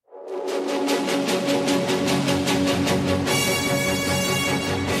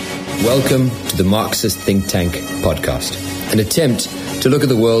Welcome to the Marxist Think Tank podcast, an attempt to look at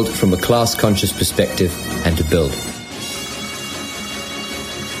the world from a class-conscious perspective and to build.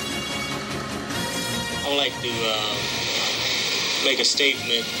 I would like to make a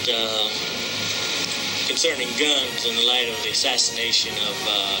statement concerning guns in the light of the assassination of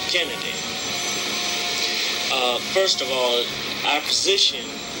Kennedy. First of all, our position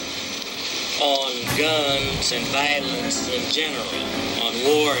on guns and violence in general, on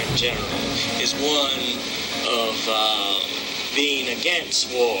war in general, is one of being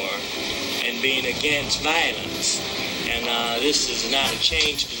against war and being against violence. And this is not a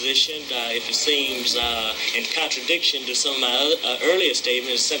changed position. If it seems in contradiction to some of my earlier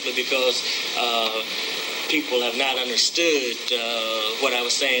statements, simply because people have not understood what I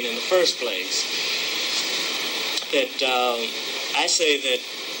was saying in the first place. That I say that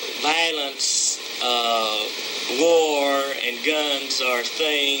violence, war, and guns are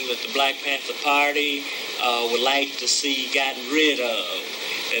things that the Black Panther Party would like to see gotten rid of.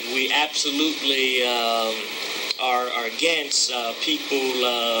 That we absolutely are against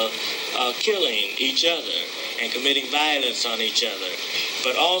people killing each other and committing violence on each other.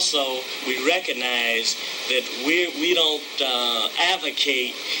 But also, we recognize that we don't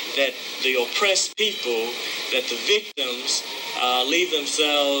advocate that the oppressed people, that the victims, leave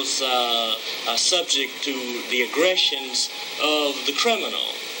themselves subject to the aggressions of the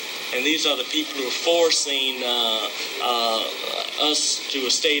criminal. And these are the people who are forcing us to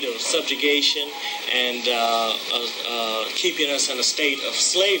a state of subjugation and keeping us in a state of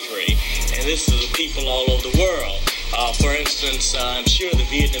slavery. And this is the people all over the world. For instance, I'm sure the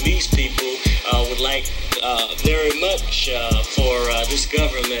Vietnamese people would like very much for this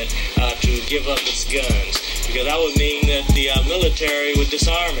government to give up its guns, because that would mean that the military would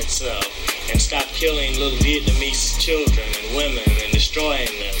disarm itself and stop killing little Vietnamese children and women and destroying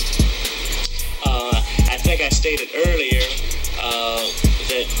them. I think I stated earlier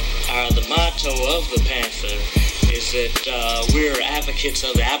that the motto of the Panther is that we're advocates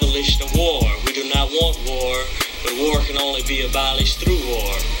of the abolition of war. We do not want war, but war can only be abolished through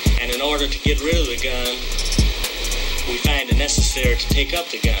war. And in order to get rid of the gun, we find it necessary to take up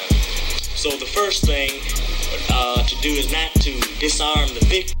the gun. So the first thing to do is not to disarm the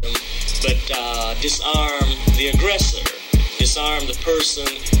victim, but disarm the aggressor. Disarm the person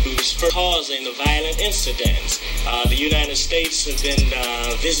who's causing the violent incidents. The United States have been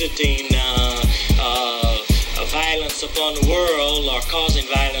visiting violence upon the world, or causing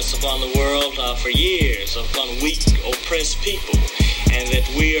violence upon the world for years upon weak, oppressed people. And that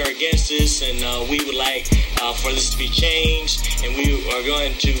we are against this, and we would like for this to be changed, and we are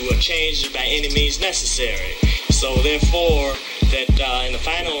going to change it by any means necessary. So therefore, that in the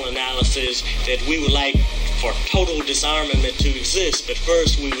final analysis, that we would like for total disarmament to exist, but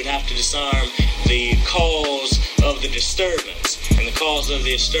first we would have to disarm the cause of the disturbance. And the cause of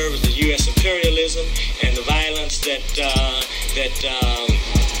the disturbance is U.S. imperialism and the violence that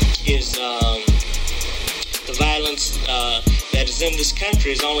is in this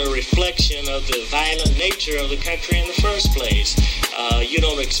country is only a reflection of the violent nature of the country in the first place. You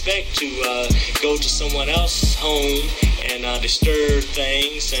don't expect to go to someone else's home and disturb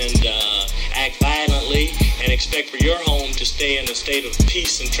things and act violently and expect for your home to stay in a state of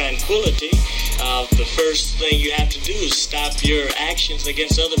peace and tranquility. The first thing you have to do is stop your actions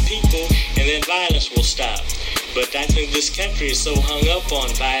against other people, and then violence will stop. But I think this country is so hung up on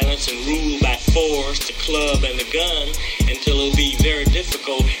violence and ruled by force, the club, and the gun, until it'll be very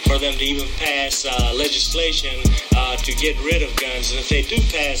difficult for them to even pass legislation to get rid of guns. And if they do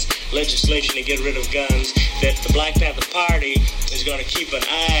pass legislation to get rid of guns, that the Black Panther Party is going to keep an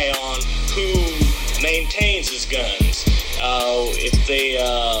eye on who maintains his guns. If they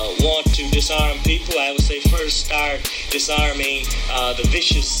want to disarm people, I would say first start disarming the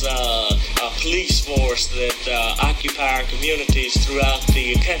vicious police force that occupy our communities throughout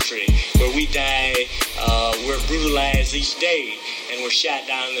the country, where we die, we're brutalized each day, and we're shot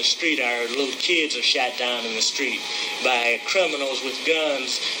down in the street. Our little kids are shot down in the street by criminals with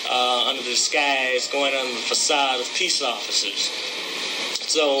guns under the disguise, going under the facade of peace officers.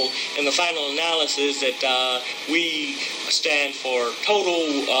 So, in the final analysis, that we stand for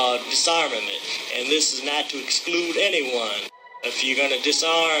total disarmament, and this is not to exclude anyone. If you're going to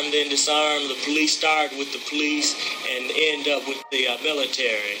disarm, then disarm the police. Start with the police and end up with the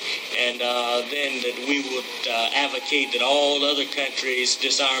military. And then that we would advocate that all other countries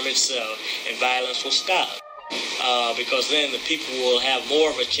disarm itself, and violence will stop. because then the people will have more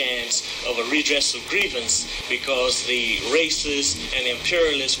of a chance of a redress of grievance, because the racists and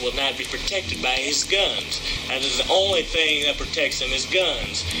imperialists will not be protected by his guns. And the only thing that protects them is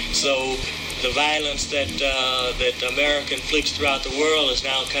guns. So the violence that America inflicts throughout the world is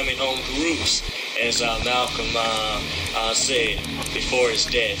now coming home to roost, as Malcolm said before his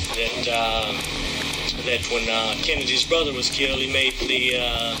death. That when Kennedy's brother was killed, he made the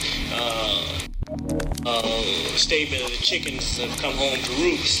statement that the chickens have come home to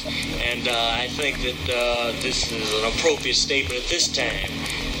roost. And I think that this is an appropriate statement at this time,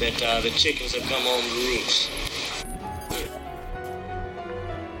 that the chickens have come home to roost.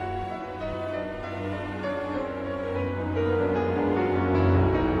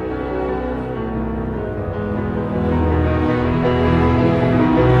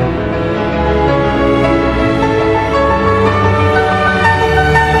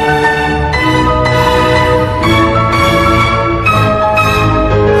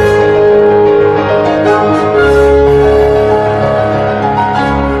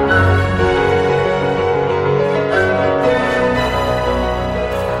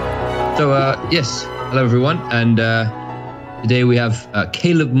 Yes, hello everyone, and today we have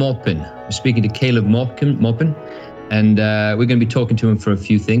Caleb Maupin. We're speaking to Caleb Maupin, and we're going to be talking to him for a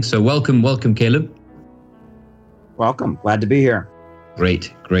few things. So welcome, Caleb. Welcome, glad to be here.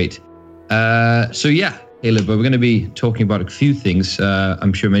 Great. So yeah, Caleb, we're going to be talking about a few things.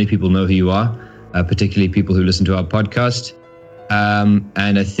 I'm sure many people know who you are, particularly people who listen to our podcast.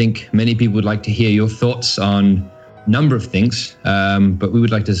 And I think many people would like to hear your thoughts on number of things, but we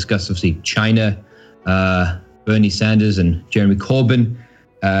would like to discuss obviously China, Bernie Sanders and Jeremy Corbyn,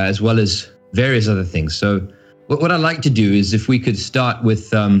 as well as various other things. So what I'd like to do is if we could start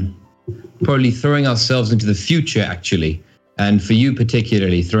with probably throwing ourselves into the future, actually, and for you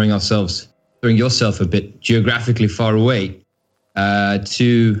particularly, throwing yourself a bit geographically far away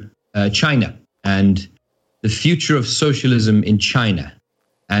to China and the future of socialism in China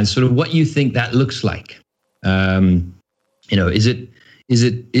and sort of what you think that looks like.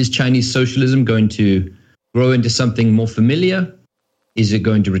 Is Chinese socialism going to grow into something more familiar? Is it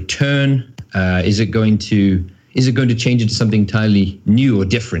going to return? Is it going to change into something entirely new or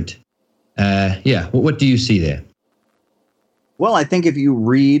different? What do you see there? Well, I think if you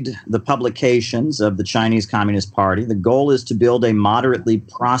read the publications of the Chinese Communist Party, the goal is to build a moderately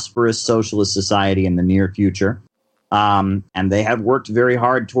prosperous socialist society in the near future. And they have worked very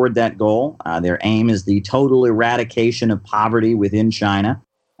hard toward that goal. Their aim is the total eradication of poverty within China,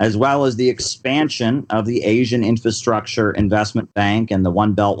 as well as the expansion of the Asian Infrastructure Investment Bank and the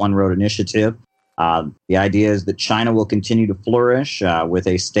One Belt, One Road initiative. The idea is that China will continue to flourish with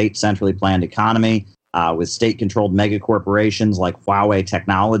a state centrally planned economy, with state-controlled megacorporations like Huawei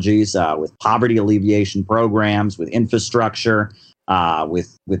Technologies, with poverty alleviation programs, with infrastructure,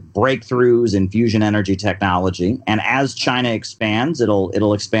 with breakthroughs in fusion energy technology. And as China expands,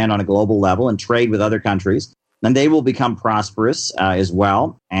 it'll expand on a global level and trade with other countries. Then they will become prosperous as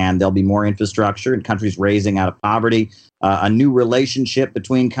well, and there'll be more infrastructure and countries raising out of poverty, a new relationship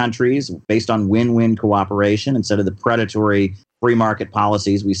between countries based on win-win cooperation instead of the predatory free market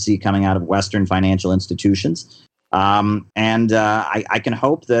policies we see coming out of Western financial institutions. I can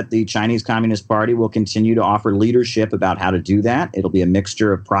hope that the Chinese Communist Party will continue to offer leadership about how to do that. It'll be a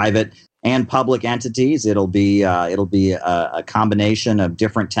mixture of private and public entities. It'll be a combination of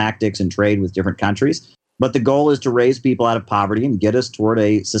different tactics and trade with different countries. But the goal is to raise people out of poverty and get us toward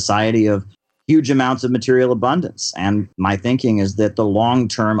a society of huge amounts of material abundance. And my thinking is that the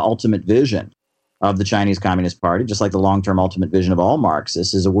long-term ultimate vision of the Chinese Communist Party, just like the long-term ultimate vision of all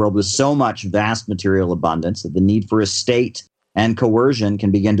Marxists, is a world with so much vast material abundance that the need for a state and coercion can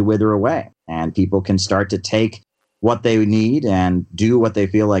begin to wither away. And people can start to take what they need and do what they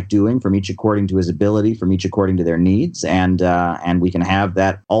feel like doing, from each according to his ability, from each according to their needs. And we can have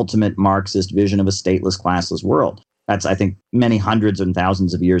that ultimate Marxist vision of a stateless, classless world. That's, I think, many hundreds and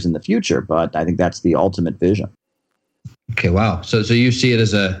thousands of years in the future, but I think that's the ultimate vision. Okay, wow. So you see it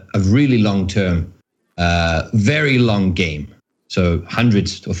as a really long-term, very long game. So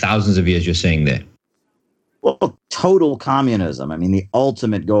hundreds or thousands of years, you're saying there. Well, total communism. I mean, the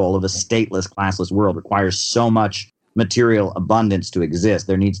ultimate goal of a stateless, classless world requires so much material abundance to exist.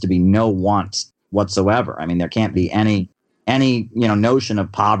 There needs to be no want whatsoever. I mean, there can't be any notion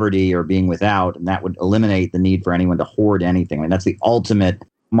of poverty or being without, and that would eliminate the need for anyone to hoard anything. I mean, that's the ultimate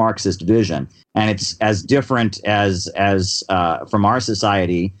Marxist vision, and it's as different as from our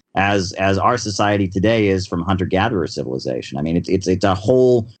society as our society today is from hunter-gatherer civilization. I mean, it's a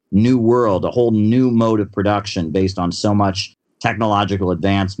whole new world, a whole new mode of production based on so much technological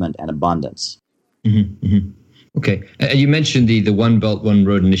advancement and abundance. Mm-hmm, mm-hmm. Okay. You mentioned the One Belt, One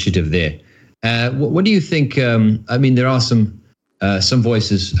Road initiative there. What do you think? I mean, there are some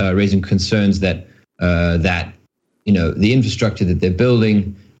voices raising concerns that the infrastructure that they're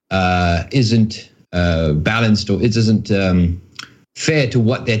building isn't balanced, or it isn't fair to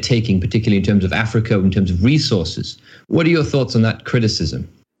what they're taking, particularly in terms of Africa, in terms of resources. What are your thoughts on that criticism?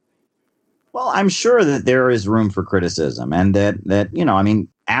 Well, I'm sure that there is room for criticism, and that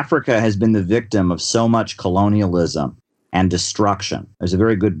Africa has been the victim of so much colonialism and destruction. There's a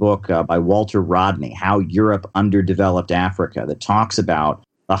very good book by Walter Rodney, How Europe Underdeveloped Africa, that talks about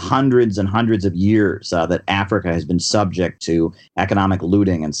the hundreds and hundreds of years that Africa has been subject to economic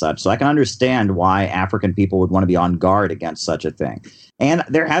looting and such. So I can understand why African people would want to be on guard against such a thing. And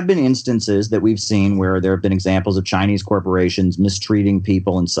there have been instances that we've seen where there have been examples of Chinese corporations mistreating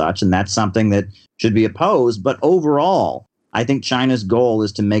people and such, and that's something that should be opposed. But overall, I think China's goal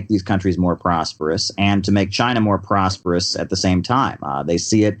is to make these countries more prosperous and to make China more prosperous at the same time. They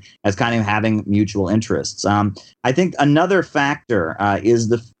see it as kind of having mutual interests. I think another factor is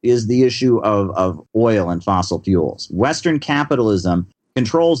the issue of oil and fossil fuels. Western capitalism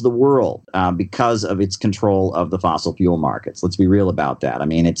controls the world because of its control of the fossil fuel markets. Let's be real about that. I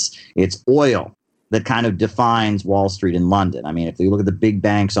mean, it's oil that kind of defines Wall Street in London. I mean, if you look at the big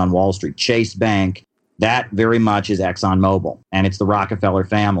banks on Wall Street, Chase Bank, that very much is ExxonMobil, and it's the Rockefeller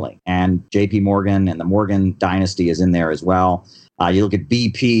family, and J.P. Morgan and the Morgan dynasty is in there as well. You look at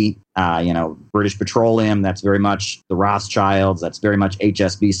BP, British Petroleum, that's very much the Rothschilds, that's very much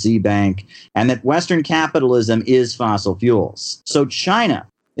HSBC Bank, and that Western capitalism is fossil fuels. So China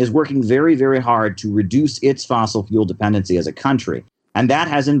is working very, very hard to reduce its fossil fuel dependency as a country. And that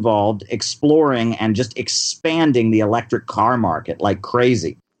has involved exploring and just expanding the electric car market like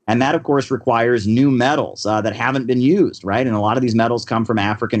crazy. And that, of course, requires new metals that haven't been used, right? And a lot of these metals come from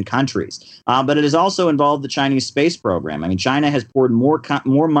African countries. But it has also involved the Chinese space program. I mean, China has poured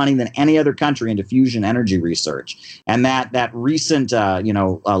more money than any other country into fusion energy research. And that recent,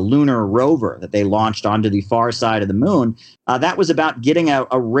 lunar rover that they launched onto the far side of the moon, that was about getting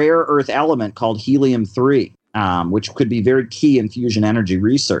a rare earth element called helium-3. Which could be very key in fusion energy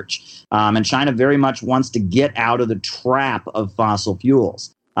research. And China very much wants to get out of the trap of fossil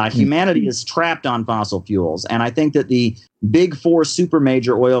fuels. Humanity is trapped on fossil fuels. And I think that the big four super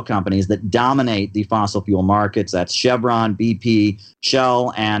major oil companies that dominate the fossil fuel markets, that's Chevron, BP,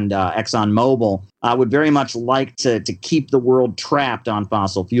 Shell, and ExxonMobil, would very much like to keep the world trapped on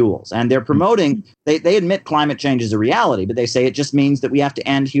fossil fuels. And they're promoting, they admit climate change is a reality, but they say it just means that we have to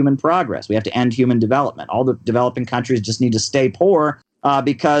end human progress. We have to end human development. All the developing countries just need to stay poor.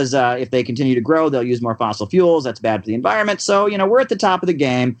 Because if they continue to grow, they'll use more fossil fuels. That's bad for the environment. So, we're at the top of the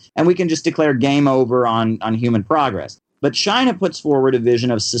game, and we can just declare game over on human progress. But China puts forward a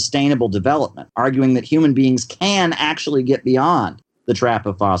vision of sustainable development, arguing that human beings can actually get beyond the trap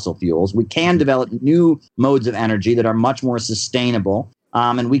of fossil fuels. We can develop new modes of energy that are much more sustainable.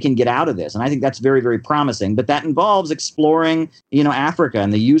 And we can get out of this. And I think that's very, very promising. But that involves exploring, Africa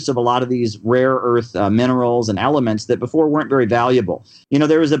and the use of a lot of these rare earth minerals and elements that before weren't very valuable.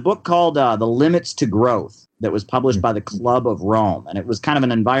 There was a book called The Limits to Growth that was published by the Club of Rome. And it was kind of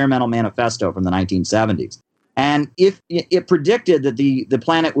an environmental manifesto from the 1970s. And if it predicted that the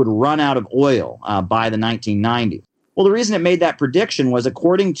planet would run out of oil by the 1990s. Well, the reason it made that prediction was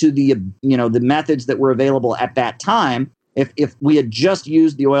according to the methods that were available at that time. If we had just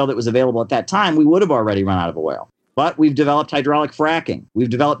used the oil that was available at that time, we would have already run out of oil. But we've developed hydraulic fracking. We've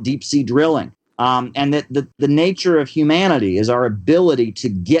developed deep sea drilling. And that the nature of humanity is our ability to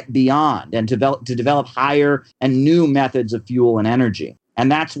get beyond and to develop higher and new methods of fuel and energy.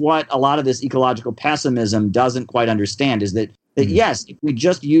 And that's what a lot of this ecological pessimism doesn't quite understand, is that yes, if we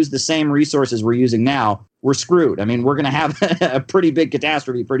just use the same resources we're using now, we're screwed. I mean, we're going to have a pretty big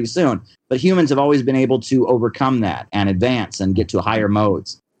catastrophe pretty soon. But humans have always been able to overcome that and advance and get to higher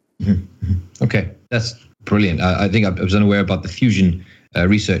modes. Mm-hmm. Okay, that's brilliant. I think I was unaware about the fusion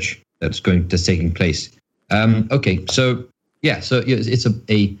research that's taking place. Okay, so it's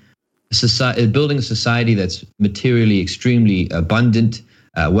a society, building a society that's materially extremely abundant,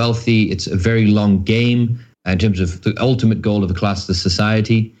 wealthy. It's a very long game in terms of the ultimate goal of the class of the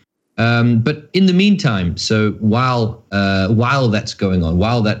society. But in the meantime, so while that's going on,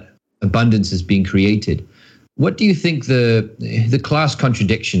 while that abundance is being created, what do you think the class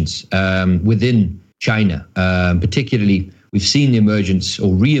contradictions within China, particularly we've seen the emergence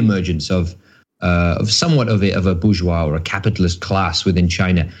or re-emergence of somewhat of a bourgeois or a capitalist class within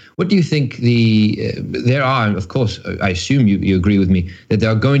China. What do you think there are, of course, I assume you agree with me, that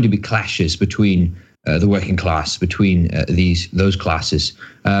there are going to be clashes between the working class, between those classes.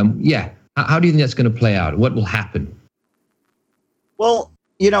 How How do you think that's going to play out? What will happen? Well,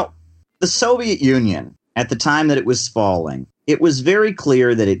 the Soviet Union, at the time that it was falling, it was very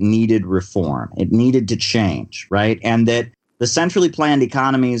clear that it needed reform. It needed to change, right? And that the centrally planned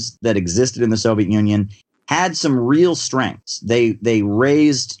economies that existed in the Soviet Union had some real strengths. They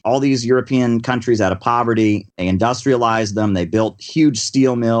raised all these European countries out of poverty. They industrialized them. They built huge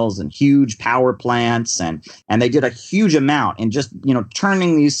steel mills and huge power plants, and they did a huge amount in just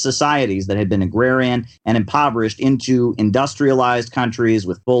turning these societies that had been agrarian and impoverished into industrialized countries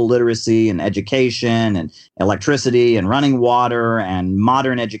with full literacy and education and electricity and running water and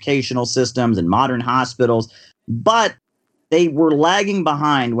modern educational systems and modern hospitals. But they were lagging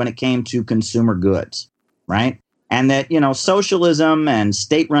behind when it came to consumer goods. Right. And that, socialism and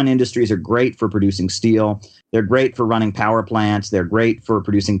state-run industries are great for producing steel. They're great for running power plants. They're great for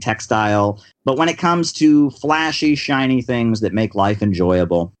producing textile. But when it comes to flashy, shiny things that make life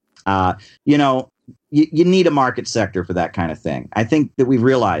enjoyable, you need a market sector for that kind of thing. I think that we've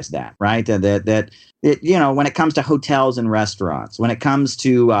realized that, right? That when it comes to hotels and restaurants, when it comes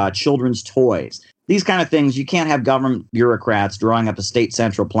to children's toys, these kind of things, you can't have government bureaucrats drawing up a state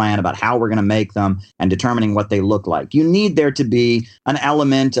central plan about how we're going to make them and determining what they look like. You need there to be an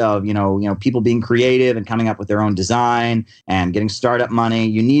element of, people being creative and coming up with their own design and getting startup money.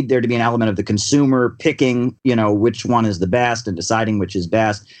 You need there to be an element of the consumer picking, which one is the best and deciding which is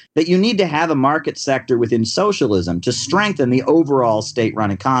best. That you need to have a market sector within socialism to strengthen the overall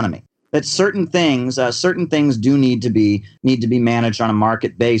state-run economy. That certain things do need to be managed on a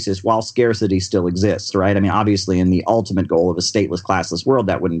market basis while scarcity still exists, right? I mean, obviously, in the ultimate goal of a stateless, classless world,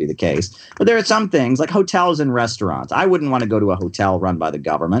 that wouldn't be the case. But there are some things like hotels and restaurants. I wouldn't want to go to a hotel run by the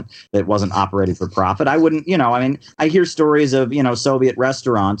government that wasn't operated for profit. I wouldn't, I hear stories of, Soviet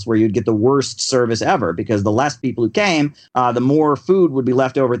restaurants where you'd get the worst service ever because the less people who came, the more food would be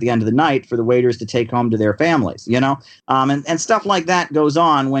left over at the end of the night for the waiters to take home to their families, and stuff like that goes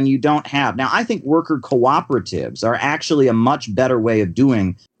on when you don't have. Now, I think worker cooperatives are actually a much better way of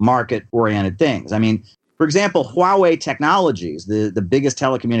doing market-oriented things. I mean, for example, Huawei Technologies, the biggest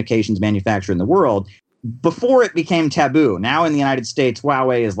telecommunications manufacturer in the world, before it became taboo, now in the United States,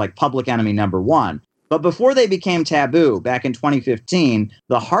 Huawei is like public enemy number one. But before they became taboo, back in 2015,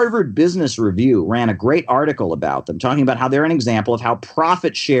 the Harvard Business Review ran a great article about them, talking about how they're an example of how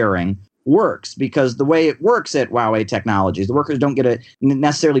profit sharing works, because the way it works at Huawei Technologies, the workers don't get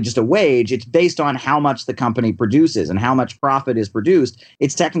necessarily just a wage. It's based on how much the company produces and how much profit is produced.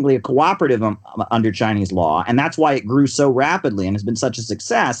 It's technically a cooperative under Chinese law, and that's why it grew so rapidly and has been such a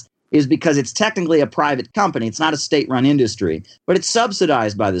success, is because it's technically a private company. It's not a state-run industry, but it's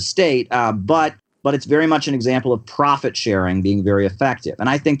subsidized by the state, but it's very much an example of profit sharing being very effective. And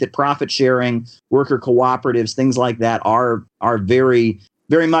I think that profit sharing, worker cooperatives, things like that are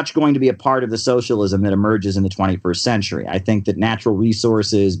very much going to be a part of the socialism that emerges in the 21st century. I think that natural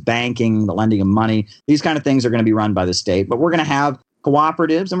resources, banking, the lending of money, these kind of things are going to be run by the state. But we're going to have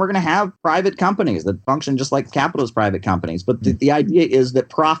cooperatives and we're going to have private companies that function just like capitalist private companies. But the idea is that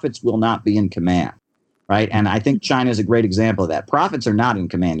profits will not be in command, right? And I think China is a great example of that. Profits are not in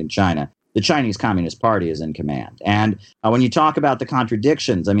command in China. The Chinese Communist Party is in command. And when you talk about the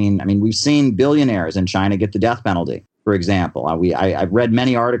contradictions, I mean, we've seen billionaires in China get the death penalty. For example, I've read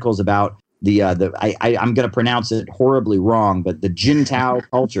many articles about I'm going to pronounce it horribly wrong, but the Jintao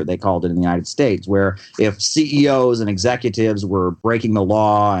culture, they called it in the United States, where if CEOs and executives were breaking the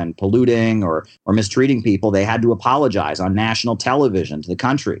law and polluting or mistreating people, they had to apologize on national television to the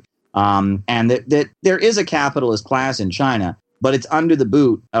country. And that there is a capitalist class in China, but it's under the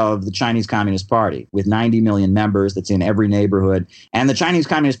boot of the Chinese Communist Party with 90 million members that's in every neighborhood. And the Chinese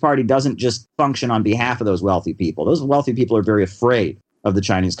Communist Party doesn't just function on behalf of those wealthy people. Those wealthy people are very afraid of the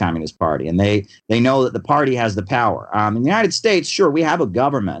Chinese Communist Party, and they know that the party has the power. In the United States, sure, we have a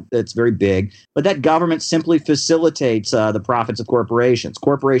government that's very big, but that government simply facilitates the profits of corporations.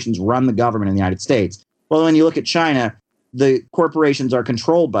 Corporations run the government in the United States. Well, when you look at China, the corporations are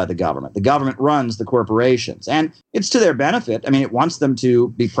controlled by the government. The government runs the corporations, and it's to their benefit. I mean, it wants them to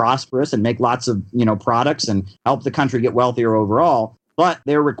be prosperous and make lots of, products and help the country get wealthier overall. But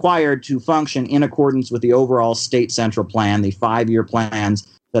they're required to function in accordance with the overall state central plan, the 5-year plans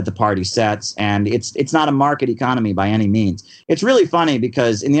that the party sets. And it's not a market economy by any means. It's really funny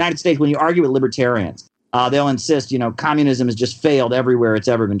because in the United States, when you argue with libertarians, they'll insist, communism has just failed everywhere it's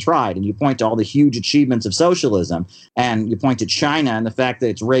ever been tried. And you point to all the huge achievements of socialism, and you point to China and the fact that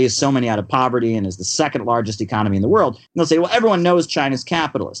it's raised so many out of poverty and is the second largest economy in the world. And they'll say, well, everyone knows China's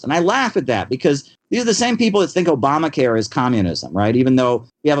capitalist. And I laugh at that because these are the same people that think Obamacare is communism, right? Even though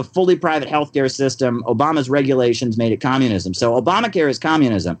we have a fully private healthcare system, Obama's regulations made it communism. So Obamacare is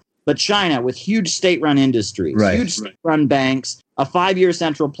communism. But China, with huge state-run industries, huge state-run banks, a 5-year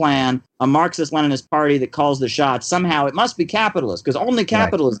central plan, a Marxist-Leninist party that calls the shots, somehow it must be capitalist, because only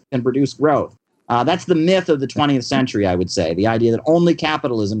capitalism can produce growth. That's the myth of the 20th century, I would say, the idea that only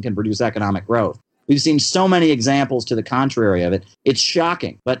capitalism can produce economic growth. We've seen so many examples to the contrary of it. It's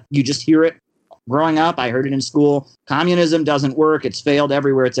shocking, but you just hear it. Growing up, I heard it in school. Communism doesn't work. It's failed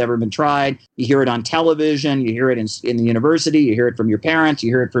everywhere it's ever been tried. You hear it on television. You hear it in the university. You hear it from your parents. You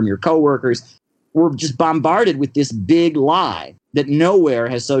hear it from your coworkers. We're just bombarded with this big lie that nowhere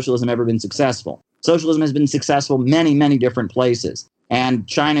has socialism ever been successful. Socialism has been successful many, many different places. And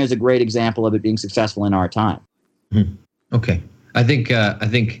China is a great example of it being successful in our time. Mm-hmm. Okay. I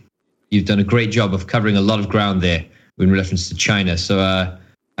think you've done a great job of covering a lot of ground there in reference to China. So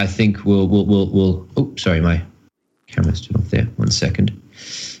I think we'll. Oh, sorry, my camera's still off there. 1 second.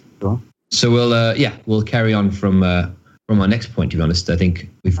 Sure. So we'll carry on from our next point. To be honest, I think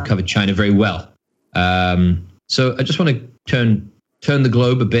we've covered China very well. So I just want to turn the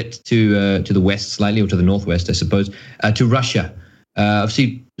globe a bit to the west slightly, or to the northwest, I suppose, to Russia.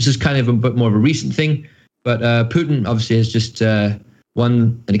 Obviously, this is kind of a bit more of a recent thing, but Putin obviously has just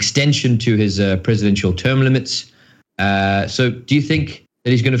won an extension to his presidential term limits. So do you think that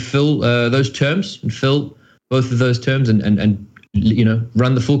he's going to fill those terms and fill both of those terms and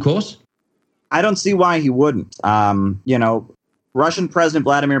run the full course? I don't see why he wouldn't. Russian President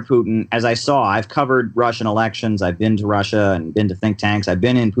Vladimir Putin, as I saw, I've covered Russian elections. I've been to Russia and been to think tanks. I've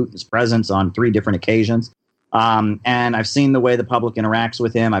been in Putin's presence on 3 different occasions. And I've seen the way the public interacts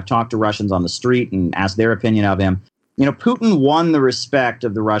with him. I've talked to Russians on the street and asked their opinion of him. Putin won the respect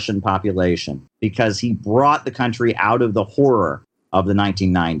of the Russian population because he brought the country out of the horror of the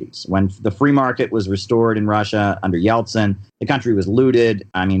 1990s. When the free market was restored in Russia under Yeltsin, the country was looted.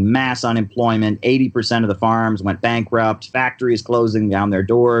 Mass unemployment, 80% of the farms went bankrupt, factories closing down their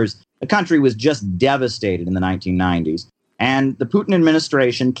doors. The country was just devastated in the 1990s. And the Putin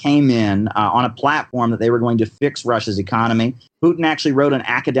administration came in on a platform that they were going to fix Russia's economy. Putin actually wrote an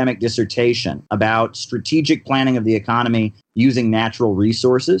academic dissertation about strategic planning of the economy using natural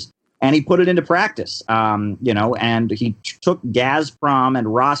resources. And he put it into practice, and he took Gazprom and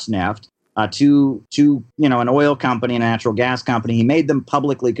Rosneft to an oil company and a natural gas company. He made them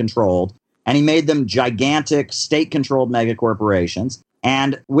publicly controlled, and he made them gigantic state-controlled mega corporations.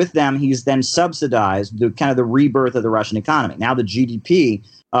 And with them, he's then subsidized the rebirth of the Russian economy. Now the GDP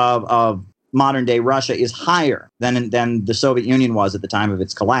of modern-day Russia is higher than the Soviet Union was at the time of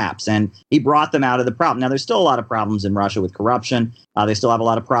its collapse. And he brought them out of the problem. Now, there's still a lot of problems in Russia with corruption. They still have a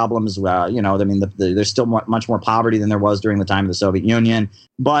lot of problems. There's still much more poverty than there was during the time of the Soviet Union.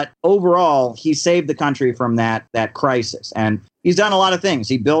 But overall, he saved the country from that crisis. And he's done a lot of things.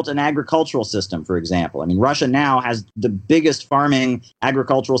 He built an agricultural system, for example. Russia now has the biggest farming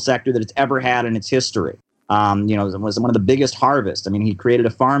agricultural sector that it's ever had in its history. It was one of the biggest harvests. He created a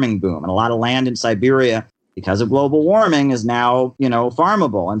farming boom, and a lot of land in Siberia, because of global warming, is now,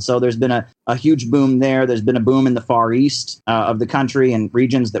 farmable. And so there's been a huge boom there. There's been a boom in the Far East of the country and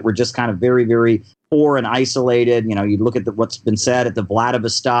regions that were just kind of very, very poor and isolated. You look at what's been said at the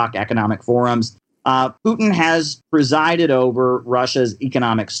Vladivostok economic forums. Putin has presided over Russia's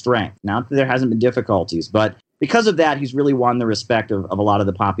economic strength. Not that there hasn't been difficulties, but because of that, he's really won the respect of a lot of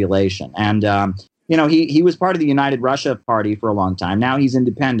the population. And, he was part of the United Russia Party for a long time. Now he's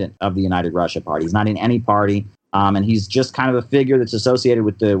independent of the United Russia Party. He's not in any party, and he's just kind of a figure that's associated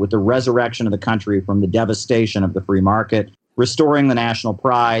with the resurrection of the country from the devastation of the free market, restoring the national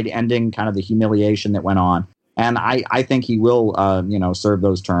pride, ending kind of the humiliation that went on. And I think he will, serve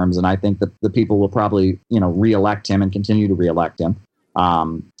those terms, and I think that the people will probably, reelect him and continue to reelect him.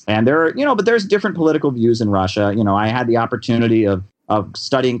 And but there's different political views in Russia. I had the opportunity of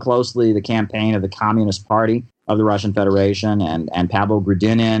studying closely the campaign of the Communist Party of the Russian Federation and Pavel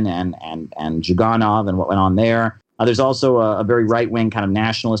Grudinin and Zhuganov and what went on there. There's also a very right-wing kind of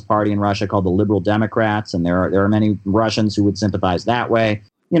nationalist party in Russia called the Liberal Democrats, and there are many Russians who would sympathize that way.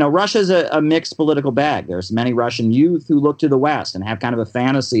 Russia's a mixed political bag. There's many Russian youth who look to the West and have kind of a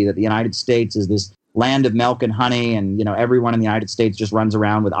fantasy that the United States is this land of milk and honey, and everyone in the United States just runs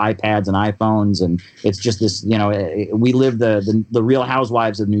around with iPads and iPhones, and it's just this we live the Real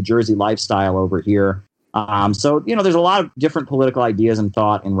Housewives of New Jersey lifestyle over here. So there's a lot of different political ideas and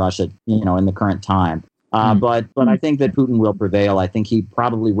thought in Russia in the current time. But I think that Putin will prevail. I think he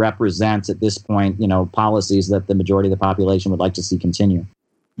probably represents at this point policies that the majority of the population would like to see continue.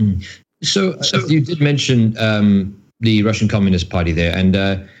 So you did mention the Russian Communist Party there, and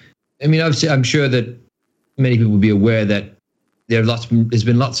obviously, I'm sure that many people will be aware that there's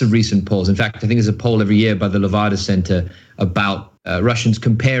been lots of recent polls. In fact, I think there's a poll every year by the Levada Center about Russians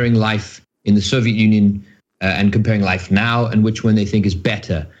comparing life in the Soviet Union and comparing life now, and which one they think is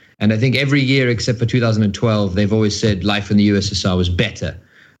better. And I think every year except for 2012, they've always said life in the USSR was better.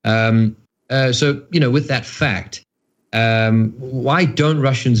 So, with that fact, why don't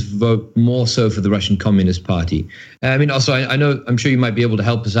Russians vote more so for the Russian Communist Party? Also, I'm sure you might be able to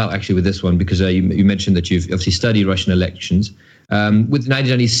help us out actually with this one, because you mentioned that you've obviously studied Russian elections. With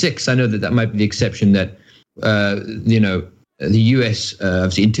 1996, I know that might be the exception that, the U.S.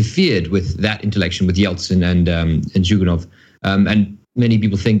 Obviously interfered with that election with Yeltsin and Zhuganov. And many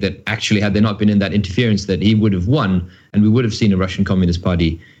people think that actually, had there not been in that interference, that he would have won, and we would have seen a Russian Communist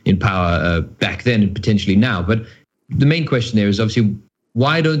Party in power back then and potentially now. But the main question there is obviously,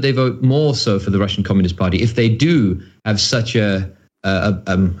 why don't they vote more so for the Russian Communist Party if they do have such a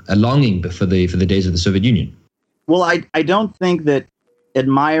longing for the days of the Soviet Union? Well, I don't think that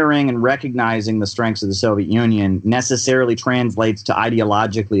admiring and recognizing the strengths of the Soviet Union necessarily translates to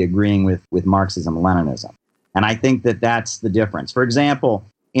ideologically agreeing with Marxism and Leninism. And I think that that's the difference. For example,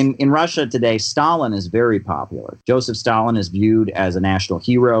 in Russia today, Stalin is very popular. Joseph Stalin is viewed as a national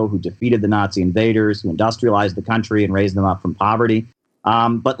hero who defeated the Nazi invaders, who industrialized the country and raised them up from poverty.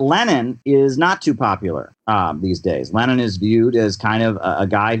 But Lenin is not too popular these days. Lenin is viewed as kind of a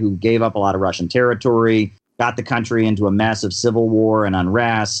guy who gave up a lot of Russian territory, got the country into a mess of civil war and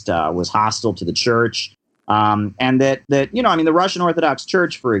unrest, was hostile to the church. And the Russian Orthodox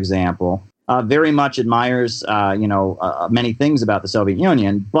Church, for example, very much admires, many things about the Soviet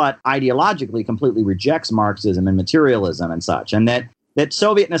Union, but ideologically completely rejects Marxism and materialism and such. And that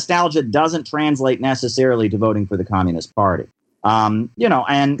Soviet nostalgia doesn't translate necessarily to voting for the Communist Party. The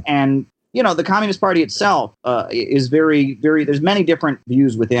Communist Party itself is very, very, there's many different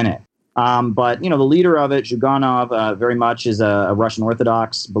views within it. But the leader of it, Zhuganov, very much is a Russian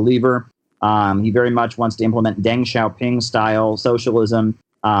Orthodox believer. He very much wants to implement Deng Xiaoping-style socialism.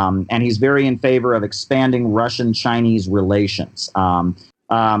 And he's very in favor of expanding Russian-Chinese relations.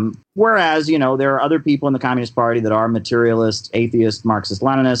 Whereas, there are other people in the Communist Party that are materialist, atheist,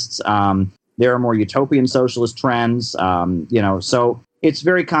 Marxist-Leninists. There are more utopian socialist trends, so it's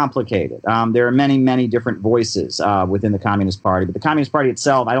very complicated. There are many, many different voices within the Communist Party. But the Communist Party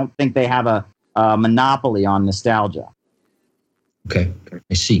itself, I don't think they have a monopoly on nostalgia. Okay,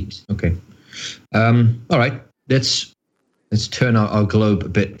 I see. Okay. All right, let's turn our globe a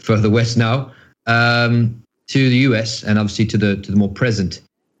bit further west now to the US, and obviously to the more present,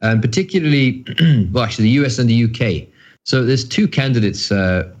 and particularly, the US and the UK. So there's two candidates,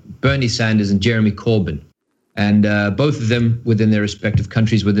 Bernie Sanders and Jeremy Corbyn, and both of them within their respective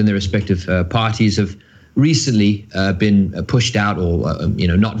countries, within their respective parties, have recently been pushed out or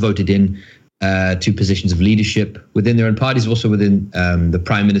not voted in to positions of leadership within their own parties, also within the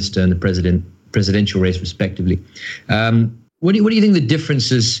prime minister and the presidential race, respectively. What do you think the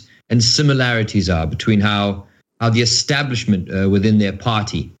differences and similarities are between how the establishment within their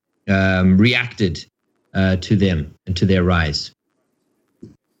party reacted to them and to their rise?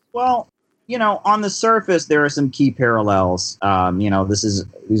 Well, on the surface, there are some key parallels.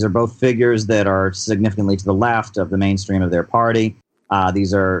 These are both figures that are significantly to the left of the mainstream of their party.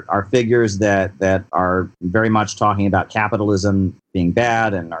 These are figures that are very much talking about capitalism being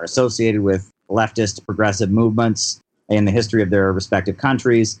bad and are associated with leftist progressive movements in the history of their respective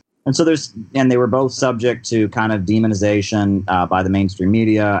countries. And so they were both subject to kind of demonization by the mainstream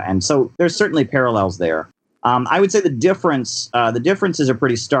media. And so there's certainly parallels there. I would say the differences are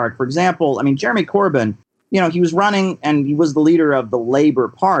pretty stark. For example, Jeremy Corbyn, he was running and he was the leader of the Labour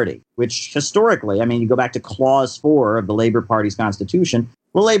Party, which historically, you go back to Clause 4 of the Labour Party's constitution.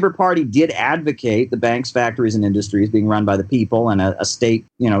 The Labour Party did advocate the banks, factories, and industries being run by the people and a state,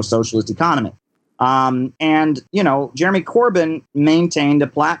 socialist economy. Jeremy Corbyn maintained a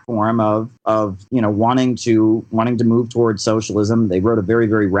platform of wanting to move towards socialism. They wrote a very,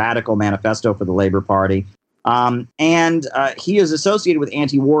 very radical manifesto for the Labour Party. And he is associated with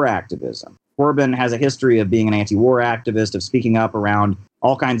anti-war activism. Corbyn has a history of being an anti-war activist, of speaking up around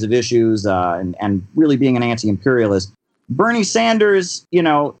all kinds of issues, and really being an anti-imperialist. Bernie Sanders,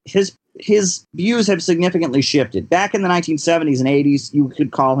 his views have significantly shifted. Back in the 1970s and 80s, you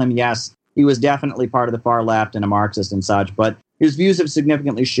could call him, yes, he was definitely part of the far left and a Marxist and such, but his views have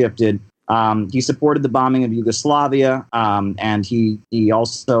significantly shifted. He supported the bombing of Yugoslavia, and he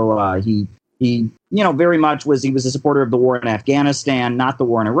also very much was a supporter of the war in Afghanistan, not the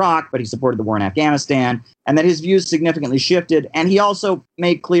war in Iraq, but he supported the war in Afghanistan, and that his views significantly shifted. And he also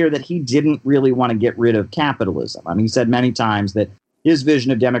made clear that he didn't really want to get rid of capitalism. He said many times that his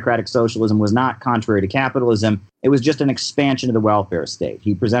vision of democratic socialism was not contrary to capitalism. It was just an expansion of the welfare state.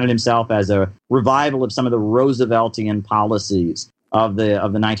 He presented himself as a revival of some of the Rooseveltian policies of the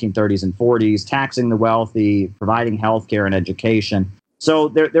 1930s and 40s, taxing the wealthy, providing health care and education. So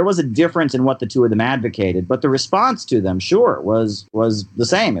there was a difference in what the two of them advocated, but the response to them, sure, was the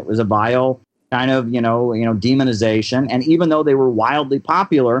same. It was a vile kind of, demonization. And even though they were wildly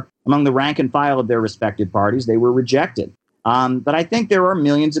popular among the rank and file of their respective parties, they were rejected. But I think there are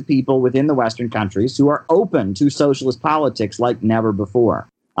millions of people within the Western countries who are open to socialist politics like never before.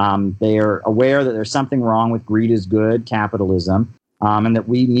 They are aware that there's something wrong with greed is good, capitalism, and that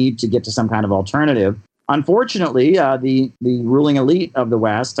we need to get to some kind of alternative. Unfortunately, the ruling elite of the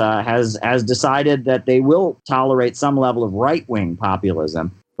West has decided that they will tolerate some level of right-wing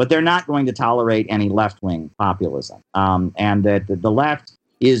populism, but they're not going to tolerate any left-wing populism, and that the left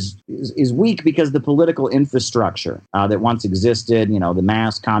is weak because the political infrastructure that once existed, the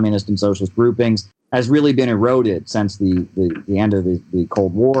mass communist and socialist groupings, has really been eroded since the end of the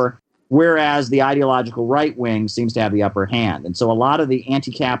Cold War, whereas the ideological right wing seems to have the upper hand. And so a lot of the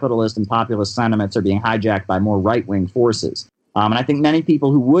anti-capitalist and populist sentiments are being hijacked by more right-wing forces. And I think many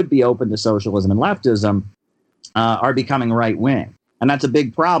people who would be open to socialism and leftism are becoming right-wing. And that's a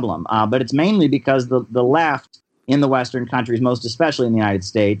big problem. But it's mainly because the left in the Western countries, most especially in the United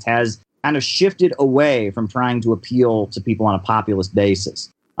States, has kind of shifted away from trying to appeal to people on a populist basis.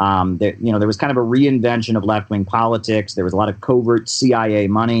 There was kind of a reinvention of left-wing politics. There was a lot of covert CIA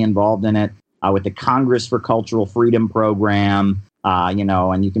money involved in it with the Congress for Cultural Freedom program,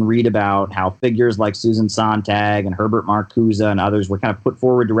 and you can read about how figures like Susan Sontag and Herbert Marcuse and others were kind of put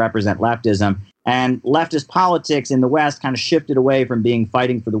forward to represent leftism. And leftist politics in the West kind of shifted away from being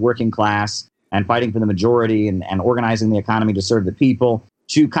fighting for the working class and fighting for the majority and organizing the economy to serve the people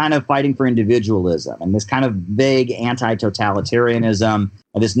to kind of fighting for individualism and this kind of vague anti-totalitarianism,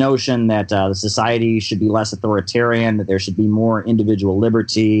 this notion that the society should be less authoritarian, that there should be more individual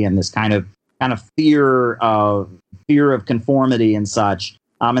liberty, and this kind of fear of conformity and such.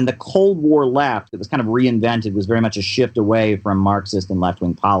 And the Cold War left that was kind of reinvented was very much a shift away from Marxist and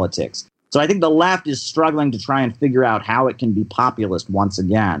left-wing politics. So I think the left is struggling to try and figure out how it can be populist once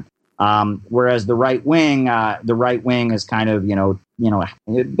again. Whereas the right wing has kind of,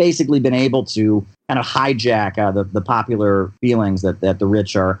 basically been able to kind of hijack the popular feelings that the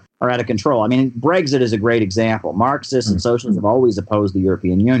rich are out of control. I mean, Brexit is a great example. Marxists and socialists have always opposed the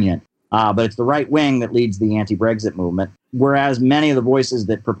European Union, but it's the right wing that leads the anti-Brexit movement. Whereas many of the voices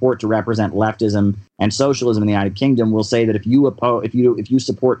that purport to represent leftism and socialism in the United Kingdom will say that if you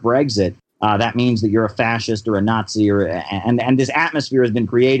support Brexit, that means that you're a fascist or a Nazi, and this atmosphere has been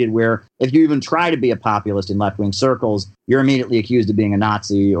created where if you even try to be a populist in left-wing circles, you're immediately accused of being a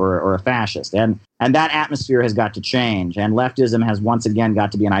Nazi or a fascist. And that atmosphere has got to change. And leftism has once again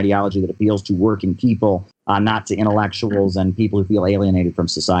got to be an ideology that appeals to working people, not to intellectuals and people who feel alienated from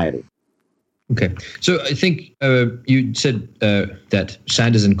society. Okay. So I think you said that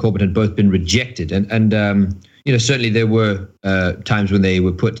Sanders and Corbyn had both been rejected. And certainly there were times when they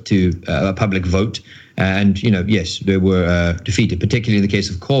were put to a public vote. And, yes, they were defeated, particularly in the case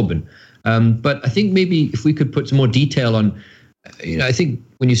of Corbyn. But I think maybe if we could put some more detail on, I think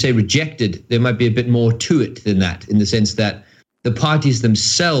when you say rejected, there might be a bit more to it than that, in the sense that the parties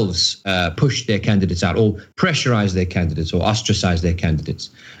themselves pushed their candidates out or pressurized their candidates or ostracized their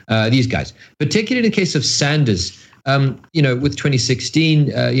candidates, these guys. Particularly in the case of Sanders, with 2016,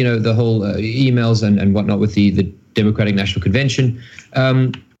 the whole emails and whatnot with the Democratic National Convention,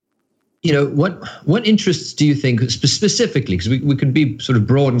 what interests do you think specifically? Because we could be sort of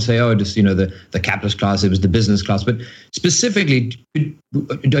broad and say, just the capitalist class, it was the business class, but specifically,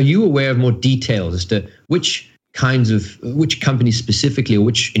 are you aware of more details as to which companies specifically or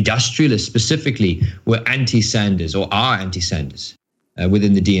which industrialists specifically were anti-Sanders or are anti-Sanders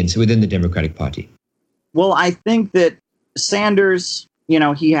within the DNC, within the Democratic Party? Well, I think that Sanders,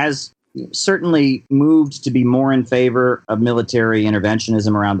 he has certainly moved to be more in favor of military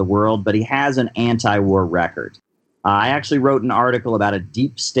interventionism around the world, but he has an anti-war record. I actually wrote an article about a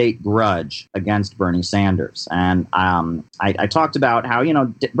deep state grudge against Bernie Sanders. And I talked about how,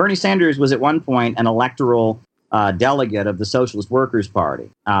 Bernie Sanders was at one point an electoral delegate of the Socialist Workers' Party.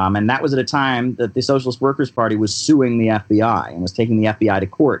 And that was at a time that the Socialist Workers' Party was suing the FBI and was taking the FBI to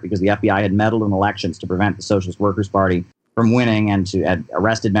court because the FBI had meddled in elections to prevent the Socialist Workers' Party from winning and had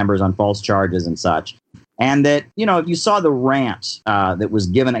arrested members on false charges and such. And that, if you saw the rant that was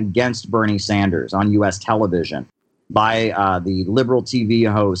given against Bernie Sanders on U.S. television by the liberal TV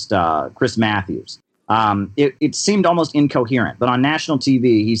host Chris Matthews, it seemed almost incoherent. But on national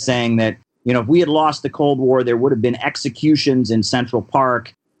TV, he's saying that If we had lost the Cold War, there would have been executions in Central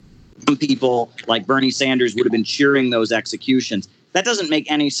Park. Some people like Bernie Sanders would have been cheering those executions. That doesn't make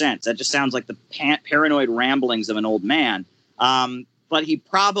any sense. That just sounds like the paranoid ramblings of an old man. But he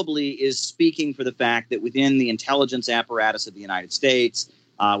probably is speaking for the fact that within the intelligence apparatus of the United States,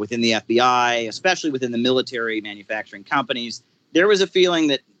 within the FBI, especially within the military manufacturing companies, there was a feeling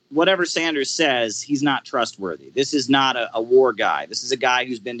that whatever Sanders says, he's not trustworthy. This is not a war guy. This is a guy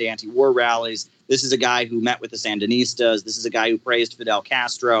who's been to anti-war rallies. This is a guy who met with the Sandinistas. This is a guy who praised Fidel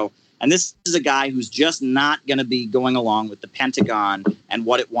Castro. And this is a guy who's just not going to be going along with the Pentagon and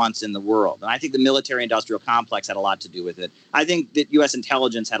what it wants in the world. And I think the military-industrial complex had a lot to do with it. I think that U.S.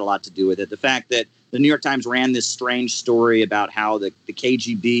 intelligence had a lot to do with it. The fact that the New York Times ran this strange story about how the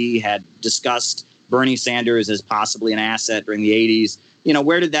KGB had discussed Bernie Sanders as possibly an asset during the 80s.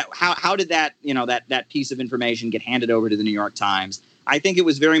 Where did that? How did that? That piece of information get handed over to the New York Times? I think it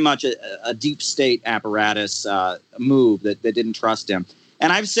was very much a deep state apparatus move that didn't trust him.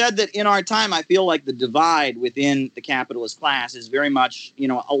 And I've said that in our time, I feel like the divide within the capitalist class is very much,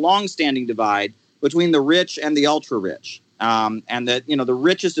 a longstanding divide between the rich and the ultra rich, and that the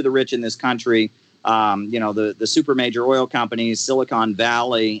richest of the rich in this country. The super major oil companies, Silicon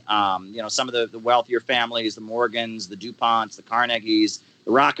Valley, some of the wealthier families, the Morgans, the DuPonts, the Carnegies,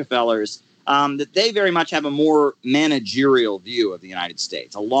 the Rockefellers, that they very much have a more managerial view of the United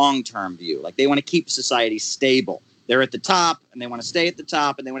States, a long-term view. Like they want to keep society stable. They're at the top, and they want to stay at the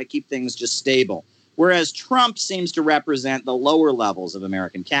top, and they want to keep things just stable. Whereas Trump seems to represent the lower levels of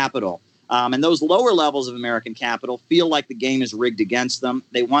American capital. And those lower levels of American capital feel like the game is rigged against them.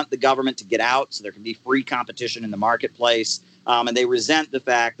 They want the government to get out so there can be free competition in the marketplace. And they resent the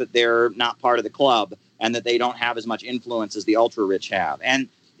fact that they're not part of the club and that they don't have as much influence as the ultra-rich have. And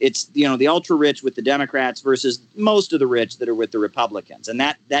it's, the ultra-rich with the Democrats versus most of the rich that are with the Republicans. And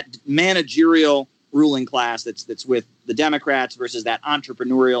that managerial ruling class that's with the Democrats versus that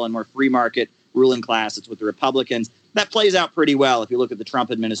entrepreneurial and more free market ruling class that's with the Republicans, that plays out pretty well if you look at the Trump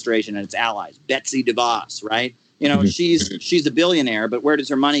administration and its allies. Betsy DeVos, right? She's a billionaire, but where does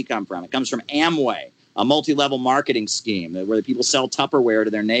her money come from? It comes from Amway, a multi-level marketing scheme where the people sell Tupperware to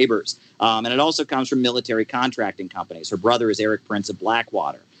their neighbors. And it also comes from military contracting companies. Her brother is Eric Prince of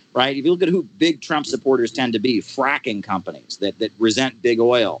Blackwater, right? If you look at who big Trump supporters tend to be, fracking companies that resent big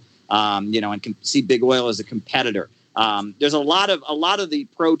oil, and can see big oil as a competitor. There's a lot of the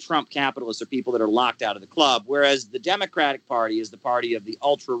pro-Trump capitalists are people that are locked out of the club, whereas the Democratic Party is the party of the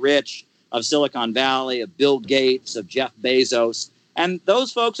ultra-rich, of Silicon Valley, of Bill Gates, of Jeff Bezos, and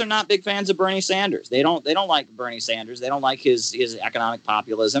those folks are not big fans of Bernie Sanders. They don't like Bernie Sanders. They don't like his economic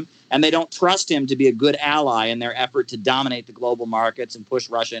populism, and they don't trust him to be a good ally in their effort to dominate the global markets and push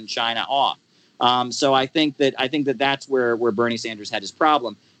Russia and China off. So I think that's where Bernie Sanders had his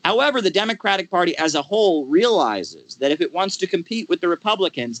problem. However, the Democratic Party as a whole realizes that if it wants to compete with the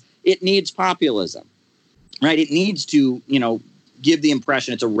Republicans, it needs populism, right? It needs to, give the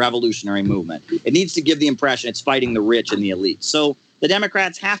impression it's a revolutionary movement. It needs to give the impression it's fighting the rich and the elite. So the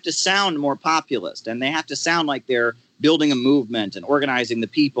Democrats have to sound more populist, and they have to sound like they're building a movement and organizing the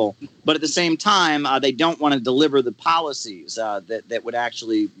people. But at the same time, they don't want to deliver the policies that would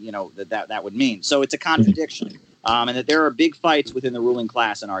actually, that would mean. So it's a contradiction. And that there are big fights within the ruling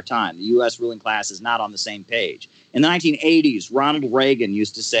class in our time. The U.S. ruling class is not on the same page. In the 1980s, Ronald Reagan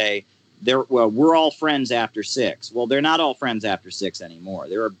used to say, we're all friends after 6. Well, they're not all friends after 6 anymore.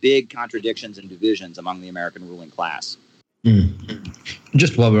 There are big contradictions and divisions among the American ruling class.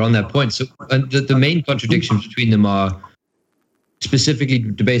 Just while we're on that point, so the main contradictions between them are specifically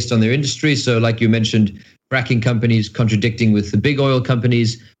based on their industry. So like you mentioned, fracking companies contradicting with the big oil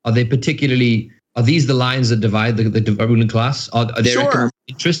companies. Are these the lines that divide the ruling class? Are there economic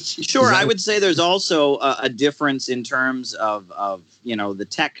interests? Sure. I would say there's also a difference in terms of the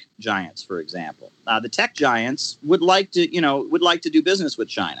tech giants, for example. The tech giants would like to do business with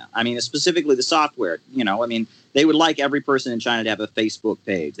China. I mean, specifically the software. They would like every person in China to have a Facebook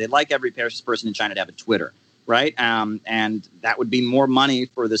page. They'd like every person in China to have a Twitter, right? And that would be more money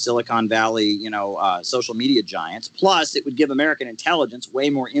for the Silicon Valley, social media giants. Plus, it would give American intelligence way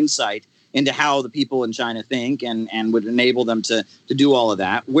more insight into how the people in China think and would enable them to do all of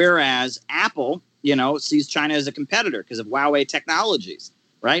that. Whereas Apple, sees China as a competitor because of Huawei Technologies,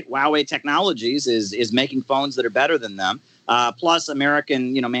 right? Huawei Technologies is making phones that are better than them. Plus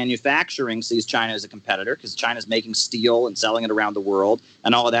American, manufacturing sees China as a competitor because China's making steel and selling it around the world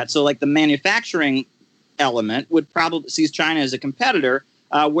and all of that. So like the manufacturing element would probably sees China as a competitor.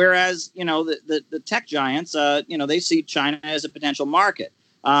 Whereas, the tech giants, they see China as a potential market.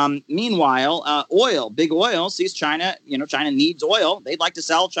 Meanwhile, big oil sees China, China needs oil. They'd like to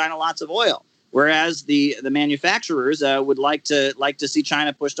sell China lots of oil. Whereas the manufacturers would like to see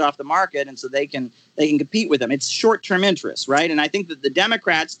China pushed off the market, and so they can compete with them. It's short-term interests, right? And I think that the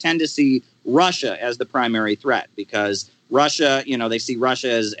Democrats tend to see Russia as the primary threat because Russia, they see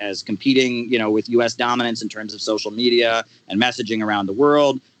Russia as competing, with U.S. dominance in terms of social media and messaging around the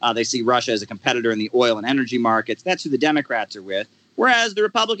world. They see Russia as a competitor in the oil and energy markets. That's who the Democrats are with. Whereas the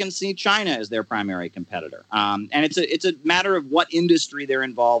Republicans see China as their primary competitor. And it's a matter of what industry they're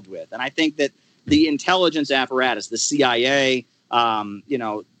involved with. And I think that the intelligence apparatus, the CIA,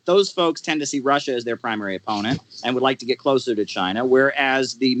 those folks tend to see Russia as their primary opponent and would like to get closer to China,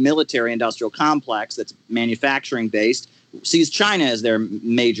 whereas the military-industrial complex that's manufacturing-based sees China as their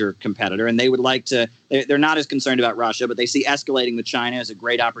major competitor, and they would like to – they're not as concerned about Russia, but they see escalating with China as a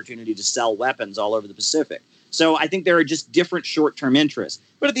great opportunity to sell weapons all over the Pacific. So I think there are just different short-term interests.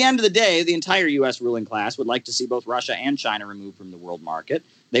 But at the end of the day, the entire U.S. ruling class would like to see both Russia and China removed from the world market.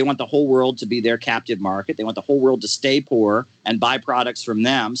 They want the whole world to be their captive market. They want the whole world to stay poor and buy products from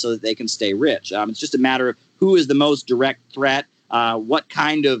them so that they can stay rich. It's just a matter of who is the most direct threat. What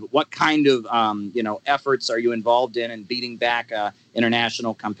kind of efforts are you involved in beating back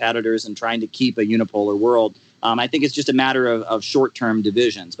international competitors and trying to keep a unipolar world? I think it's just a matter of short-term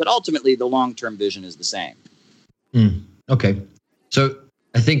divisions. But ultimately, the long-term vision is the same. Okay. So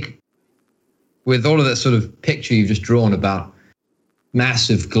I think with all of that sort of picture you've just drawn about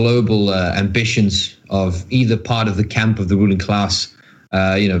massive global ambitions of either part of the camp of the ruling class,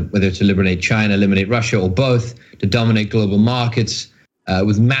 whether to eliminate China, eliminate Russia, or both, to dominate global markets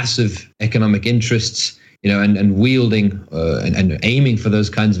with massive economic interests, and wielding and aiming for those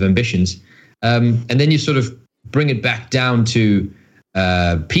kinds of ambitions. And then you sort of bring it back down to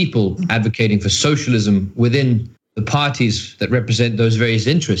people advocating for socialism within the parties that represent those various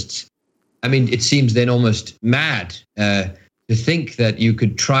interests. I mean, it seems then almost mad to think that you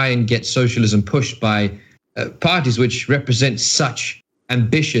could try and get socialism pushed by parties which represent such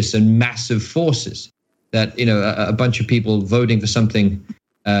ambitious and massive forces that, a bunch of people voting for something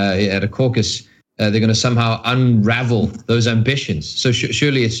at a caucus, they're going to somehow unravel those ambitions. So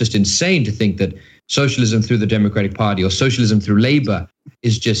surely it's just insane to think that socialism through the Democratic Party or socialism through Labor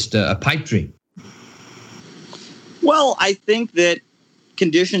is just a pipe dream. Well, I think that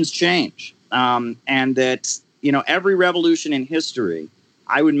conditions change, and that, every revolution in history,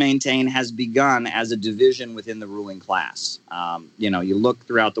 I would maintain, has begun as a division within the ruling class. You look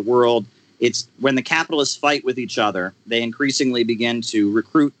throughout the world, it's when the capitalists fight with each other, they increasingly begin to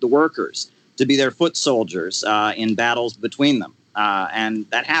recruit the workers to be their foot soldiers in battles between them. And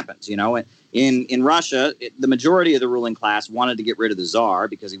that happens, In Russia, the majority of the ruling class wanted to get rid of the Tsar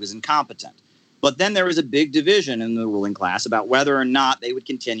because he was incompetent. But then there was a big division in the ruling class about whether or not they would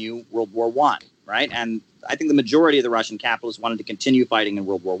continue World War I, right? And I think the majority of the Russian capitalists wanted to continue fighting in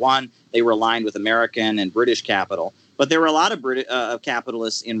World War I. They were aligned with American and British capital. But there were a lot of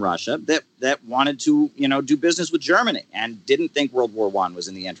capitalists in Russia that wanted to, do business with Germany and didn't think World War I was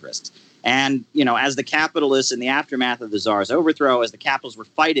in the interest. And, as the capitalists in the aftermath of the Tsar's overthrow, as the capitalists were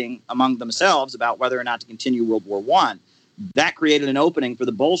fighting among themselves about whether or not to continue World War I, that created an opening for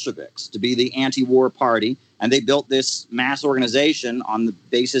the Bolsheviks to be the anti-war party. And they built this mass organization on the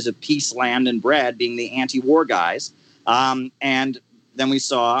basis of peace, land, and bread being the anti-war guys. And then we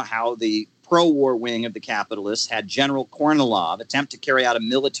saw how the pro-war wing of the capitalists had General Kornilov attempt to carry out a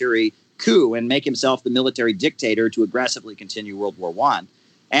military coup and make himself the military dictator to aggressively continue World War I.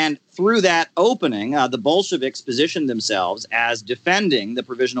 And through that opening, the Bolsheviks positioned themselves as defending the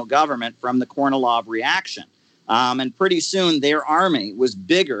provisional government from the Kornilov reaction. And pretty soon their army was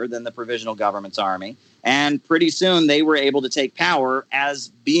bigger than the provisional government's army. And pretty soon they were able to take power as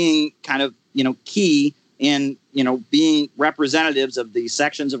being kind of, key in, being representatives of the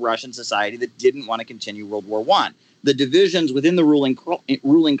sections of Russian society that didn't want to continue World War I. The divisions within the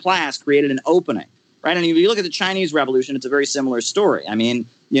ruling class created an opening, right? And if you look at the Chinese Revolution, it's a very similar story. I mean,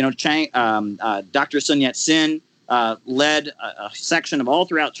 Dr. Sun Yat-sen led a section of all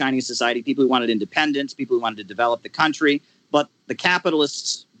throughout Chinese society, people who wanted independence, people who wanted to develop the country. But the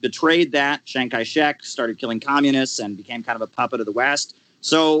capitalists betrayed that. Chiang Kai-shek started killing communists and became kind of a puppet of the West.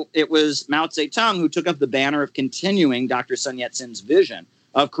 So it was Mao Zedong who took up the banner of continuing Dr. Sun Yat-sen's vision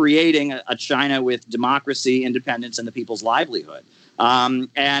of creating a China with democracy, independence, and the people's livelihood.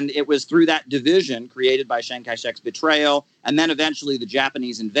 And it was through that division created by Chiang Kai-shek's betrayal, and then eventually the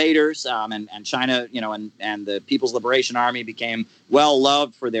Japanese invaders, and China, and the People's Liberation Army became well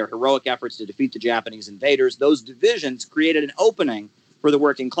loved for their heroic efforts to defeat the Japanese invaders. Those divisions created an opening for the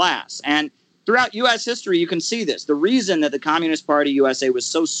working class. And throughout U.S. history, you can see this. The reason that the Communist Party USA was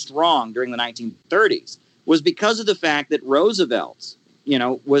so strong during the 1930s was because of the fact that Roosevelt,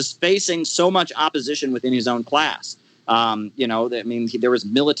 was facing so much opposition within his own class. There was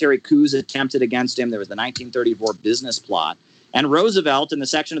military coups attempted against him. There was the 1934 business plot. And Roosevelt and the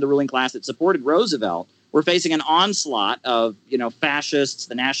section of the ruling class that supported Roosevelt were facing an onslaught of, fascists,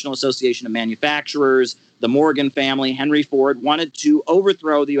 the National Association of Manufacturers, the Morgan family. Henry Ford wanted to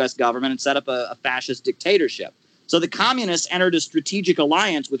overthrow the U.S. government and set up a fascist dictatorship. So the communists entered a strategic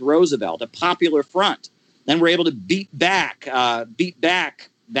alliance with Roosevelt, a popular front, and were able to beat back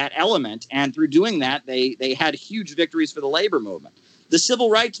that element. And through doing that, they had huge victories for the labor movement. The civil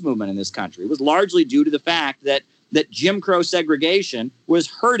rights movement in this country was largely due to the fact that Jim Crow segregation was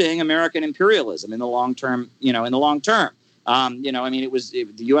hurting American imperialism in the long term. The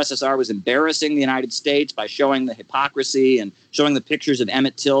USSR was embarrassing the United States by showing the hypocrisy and showing the pictures of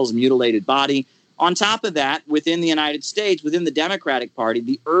Emmett Till's mutilated body. On top of that, within the United States, within the Democratic Party,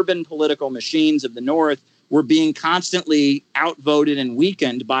 the urban political machines of the North were being constantly outvoted and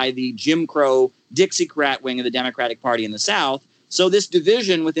weakened by the Jim Crow Dixiecrat wing of the Democratic Party in the South. So this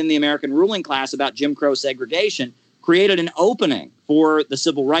division within the American ruling class about Jim Crow segregation created an opening for the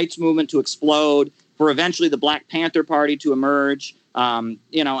civil rights movement to explode, for eventually the Black Panther Party to emerge, and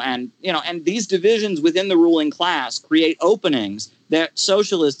these divisions within the ruling class create openings that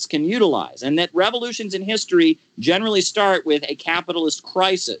socialists can utilize, and that revolutions in history generally start with a capitalist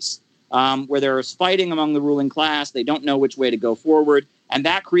crisis, where there's fighting among the ruling class. They don't know which way to go forward, and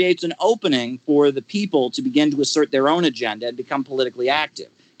that creates an opening for the people to begin to assert their own agenda and become politically active.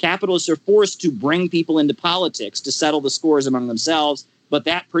 Capitalists are forced to bring people into politics to settle the scores among themselves, but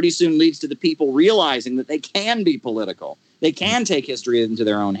that pretty soon leads to the people realizing that they can be political. They can take history into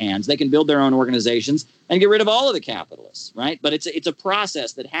their own hands. They can build their own organizations and get rid of all of the capitalists, right? But it's a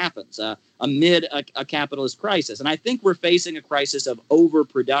process that happens amid a capitalist crisis. And I think we're facing a crisis of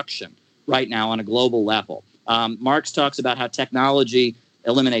overproduction right now on a global level. Marx talks about how technology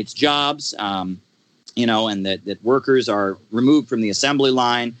eliminates jobs, and that workers are removed from the assembly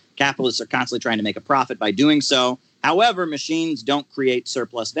line. Capitalists are constantly trying to make a profit by doing so. However, machines don't create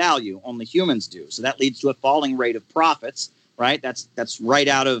surplus value. Only humans do. So that leads to a falling rate of profits, right? That's right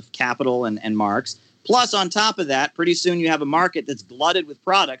out of Capital and Marx. Plus, on top of that, pretty soon you have a market that's glutted with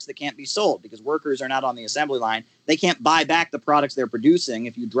products that can't be sold because workers are not on the assembly line. They can't buy back the products they're producing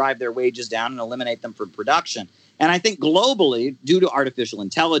if you drive their wages down and eliminate them from production. And I think globally, due to artificial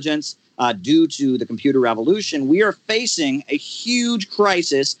intelligence, due to the computer revolution, we are facing a huge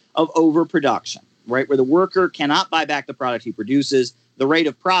crisis of overproduction, right? Where the worker cannot buy back the product he produces. The rate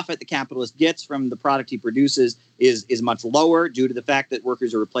of profit the capitalist gets from the product he produces is much lower due to the fact that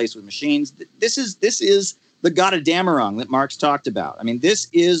workers are replaced with machines. This is the Gotterdammerung that Marx talked about. I mean, this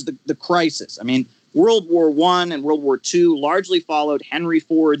is the crisis. I mean, World War I and World War II largely followed Henry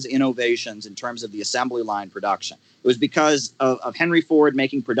Ford's innovations in terms of the assembly line production. It was because of Henry Ford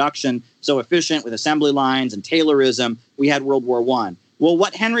making production so efficient with assembly lines and Taylorism, we had World War I. Well,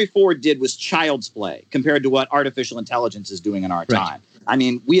 what Henry Ford did was child's play compared to what artificial intelligence is doing in our time. I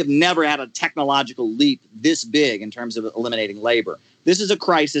mean, we have never had a technological leap this big in terms of eliminating labor. This is a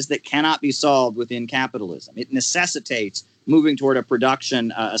crisis that cannot be solved within capitalism. It necessitates moving toward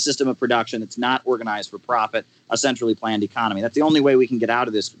a system of production that's not organized for profit, a centrally planned economy. That's the only way we can get out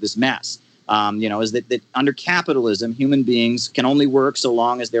of this mess. Is that under capitalism, human beings can only work so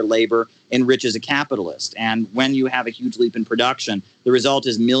long as their labor enriches a capitalist. And when you have a huge leap in production, the result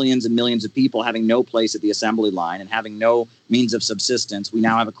is millions and millions of people having no place at the assembly line and having no means of subsistence. We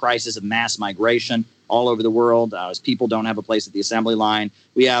now have a crisis of mass migration all over the world as people don't have a place at the assembly line.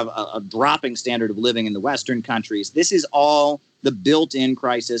 We have a dropping standard of living in the Western countries. This is all the built-in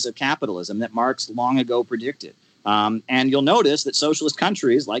crisis of capitalism that Marx long ago predicted. And you'll notice that socialist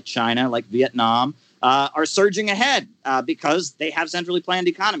countries like China, like Vietnam, are surging ahead because they have centrally planned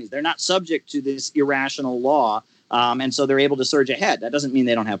economies. They're not subject to this irrational law, and so they're able to surge ahead. That doesn't mean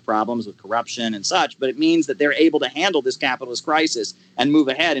they don't have problems with corruption and such, but it means that they're able to handle this capitalist crisis and move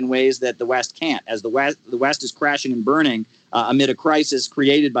ahead in ways that the West can't. As the West is crashing and burning amid a crisis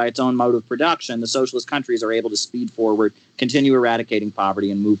created by its own mode of production, the socialist countries are able to speed forward, continue eradicating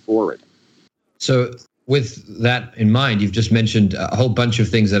poverty, and move forward. So with that in mind, you've just mentioned a whole bunch of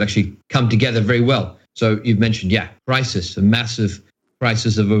things that actually come together very well. So you've mentioned, crisis, a massive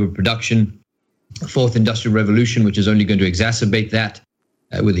crisis of overproduction, a fourth industrial revolution, which is only going to exacerbate that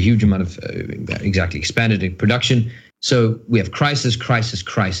with a huge amount of expanded production. So we have crisis.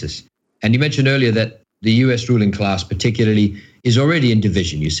 And you mentioned earlier that the U.S. ruling class particularly is already in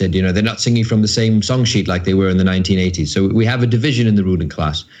division. You said, they're not singing from the same song sheet like they were in the 1980s. So we have a division in the ruling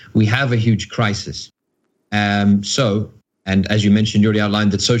class. We have a huge crisis. And as you mentioned, you already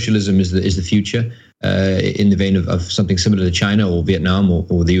outlined that socialism is the future, in the vein of something similar to China or Vietnam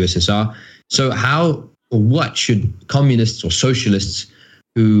or the USSR. So what should communists or socialists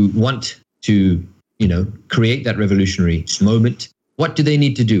who want to, create that revolutionary moment, what do they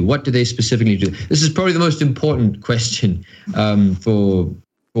need to do? What do they specifically do? This is probably the most important question for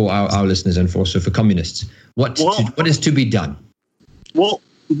our listeners and also for communists. What is to be done? Well,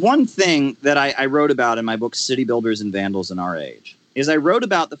 one thing that I wrote about in my book, City Builders and Vandals in Our Age, is I wrote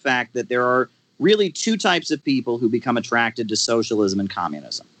about the fact that there are really two types of people who become attracted to socialism and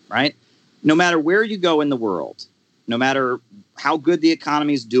communism, right? No matter where you go in the world, no matter how good the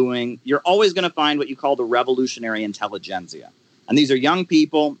economy is doing, you're always going to find what you call the revolutionary intelligentsia. And these are young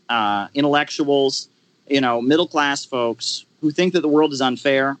people, intellectuals, middle-class folks who think that the world is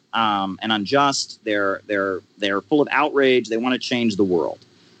unfair and unjust. They're full of outrage. They want to change the world.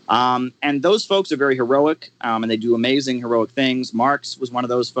 And those folks are very heroic, and they do amazing heroic things. Marx was one of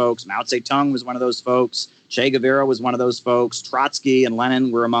those folks. Mao Zedong was one of those folks. Che Guevara was one of those folks. Trotsky and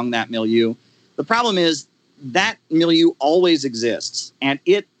Lenin were among that milieu. The problem is that milieu always exists, and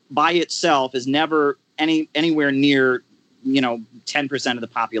it by itself is never anywhere near 10% of the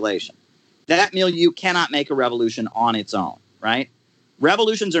population. That milieu cannot make a revolution on its own, right?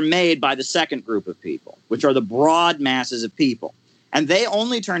 Revolutions are made by the second group of people, which are the broad masses of people. And they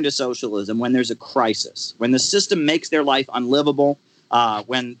only turn to socialism when there's a crisis, when the system makes their life unlivable,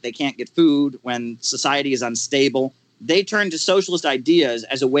 when they can't get food, when society is unstable. They turn to socialist ideas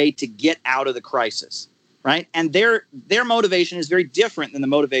as a way to get out of the crisis, right? And their motivation is very different than the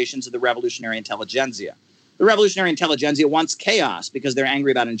motivations of the revolutionary intelligentsia. The revolutionary intelligentsia wants chaos because they're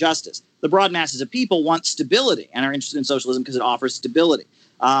angry about injustice. The broad masses of people want stability and are interested in socialism because it offers stability.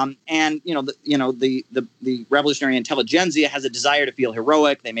 The revolutionary intelligentsia has a desire to feel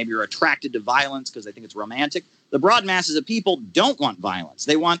heroic. They maybe are attracted to violence because they think it's romantic. The broad masses of people don't want violence.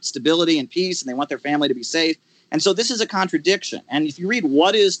 They want stability and peace, and they want their family to be safe. And so this is a contradiction. And if you read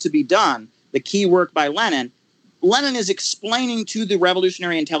What Is to Be Done, the key work by Lenin is explaining to the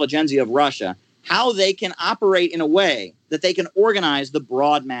revolutionary intelligentsia of Russia how they can operate in a way that they can organize the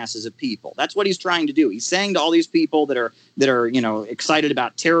broad masses of people. That's what he's trying to do. He's saying to all these people that are excited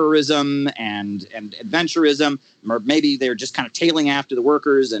about terrorism and adventurism, or maybe they're just kind of tailing after the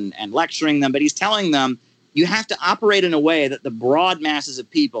workers and lecturing them, but he's telling them you have to operate in a way that the broad masses of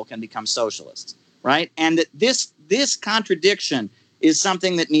people can become socialists, right? And that this contradiction is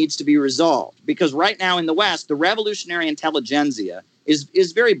something that needs to be resolved, because right now in the West, the revolutionary intelligentsia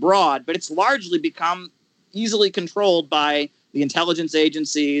is very broad, but it's largely become easily controlled by the intelligence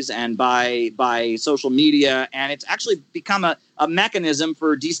agencies and by social media, and it's actually become a mechanism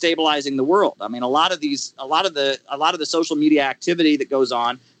for destabilizing the world. I mean, a lot of the social media activity that goes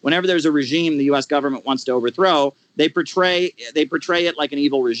on whenever there's a regime the U.S. government wants to overthrow, they portray it like an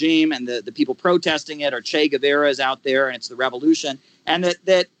evil regime, and the people protesting it are Che Guevara is out there, and it's the revolution. And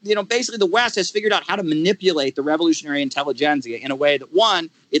that basically the West has figured out how to manipulate the revolutionary intelligentsia in a way that,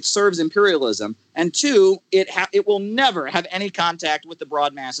 one, it serves imperialism, and two, it will never have any contact with the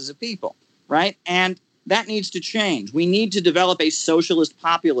broad masses of people, right? And that needs to change. We need to develop a socialist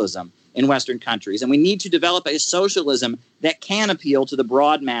populism in Western countries, and we need to develop a socialism that can appeal to the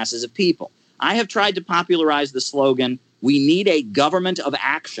broad masses of people. I have tried to popularize the slogan, "We need a government of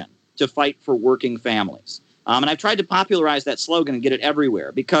action to fight for working families." And I've tried to popularize that slogan and get it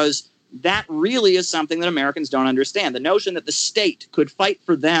everywhere, because that really is something that Americans don't understand. The notion that the state could fight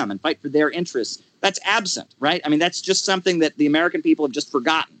for them and fight for their interests, that's absent, right? I mean, that's just something that the American people have just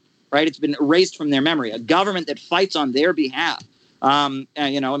forgotten, right? It's been erased from their memory. A government that fights on their behalf.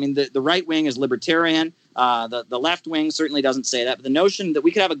 The right wing is libertarian. The left wing certainly doesn't say that. But the notion that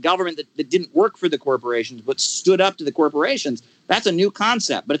we could have a government that didn't work for the corporations but stood up to the corporations, that's a new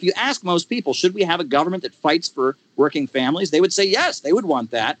concept. But if you ask most people, should we have a government that fights for working families, they would say yes, they would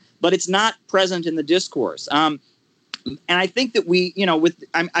want that. But it's not present in the discourse. And I think that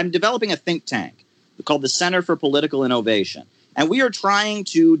I'm developing a think tank called the Center for Political Innovation. And we are trying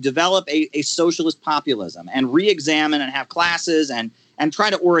to develop a socialist populism and re-examine and have classes and try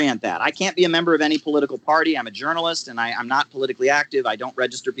to orient that. I can't be a member of any political party. I'm a journalist, and I'm not politically active. I don't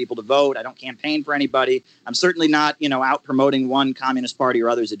register people to vote. I don't campaign for anybody. I'm certainly not, out promoting one communist party or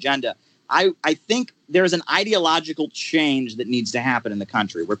other's agenda. I think there's an ideological change that needs to happen in the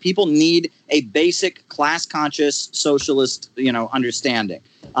country, where people need a basic class-conscious socialist, understanding.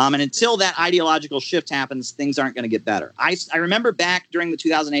 And until that ideological shift happens, things aren't going to get better. I remember back during the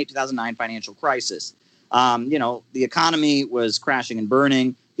 2008-2009 financial crisis, The economy was crashing and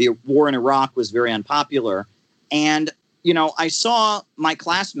burning. The war in Iraq was very unpopular. And, I saw my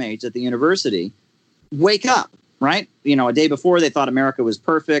classmates at the university wake up, right? A day before they thought America was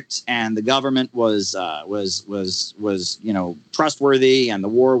perfect and the government was trustworthy and the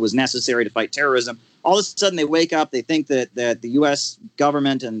war was necessary to fight terrorism. All of a sudden they wake up, they think that the U.S.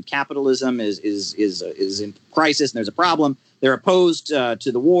 government and capitalism is in crisis and there's a problem. They're opposed to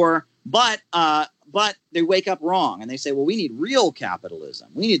the war, but they wake up wrong and they say, well, we need real capitalism.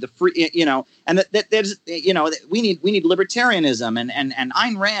 We need the free, and we need libertarianism. And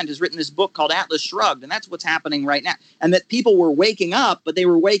Ayn Rand has written this book called Atlas Shrugged, and that's what's happening right now. And that people were waking up, but they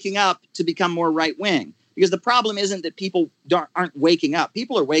were waking up to become more right wing. Because the problem isn't that people aren't waking up.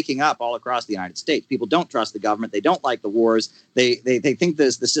 People are waking up all across the United States. People don't trust the government. They don't like the wars. They think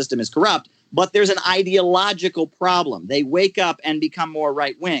the system is corrupt. But there's an ideological problem. They wake up and become more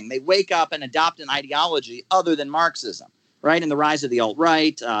right-wing. They wake up and adopt an ideology other than Marxism, right? And the rise of the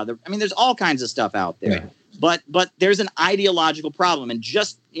alt-right. There's all kinds of stuff out there. Right. But there's an ideological problem. And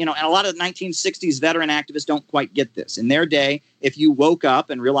and a lot of the 1960s veteran activists don't quite get this. In their day, if you woke up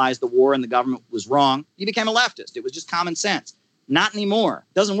and realized the war and the government was wrong, you became a leftist. It was just common sense. Not anymore.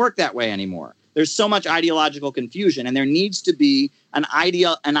 It doesn't work that way anymore. There's so much ideological confusion, and there needs to be an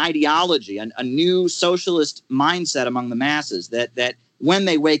ideology, a new socialist mindset among the masses that when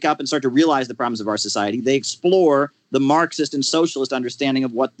they wake up and start to realize the problems of our society, they explore the Marxist and socialist understanding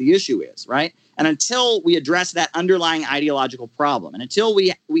of what the issue is, right? And until we address that underlying ideological problem, and until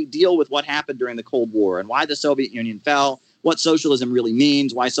we deal with what happened during the Cold War and why the Soviet Union fell, what socialism really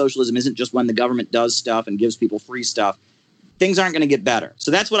means, why socialism isn't just when the government does stuff and gives people free stuff, things aren't going to get better.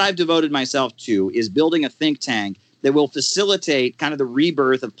 So that's what I've devoted myself to, is building a think tank that will facilitate kind of the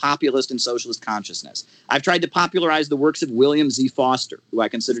rebirth of populist and socialist consciousness. I've tried to popularize the works of William Z. Foster, who I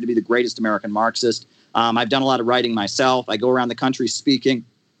consider to be the greatest American Marxist. I've done a lot of writing myself. I go around the country speaking.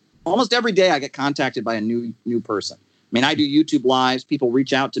 Almost every day I get contacted by a new person. I do YouTube lives. People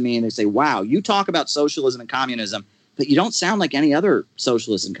reach out to me and they say, wow, you talk about socialism and communism, but you don't sound like any other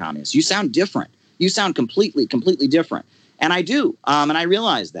socialists and communists. You sound different. You sound completely different. And I do, and I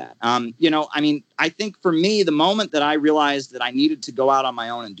realize that. I think for me, the moment that I realized that I needed to go out on my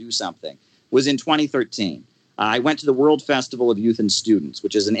own and do something was in 2013. I went to the World Festival of Youth and Students,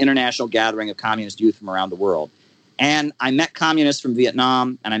 which is an international gathering of communist youth from around the world. And I met communists from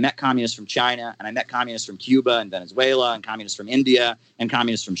Vietnam, and I met communists from China, and I met communists from Cuba and Venezuela, and communists from India, and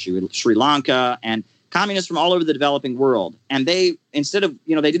communists from Sri Lanka, and communists from all over the developing world. And they, instead of,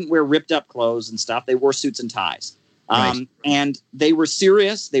 they didn't wear ripped up clothes and stuff, they wore suits and ties. Right. And they were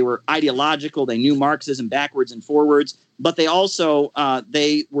serious, they were ideological, they knew Marxism backwards and forwards, but they also,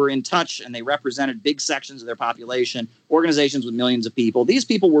 they were in touch and they represented big sections of their population, organizations with millions of people. These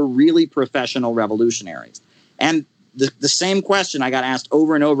people were really professional revolutionaries. And the same question I got asked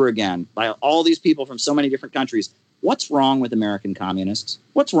over and over again by all these people from so many different countries: what's wrong with American communists?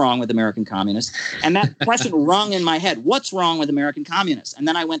 What's wrong with American communists? And that question rung in my head. What's wrong with American communists? And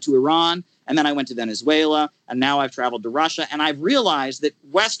then I went to Iran, and then I went to Venezuela, and now I've traveled to Russia, and I've realized that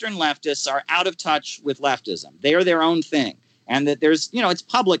Western leftists are out of touch with leftism. They are their own thing. And that there's, it's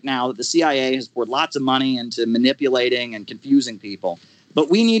public now that the CIA has poured lots of money into manipulating and confusing people. But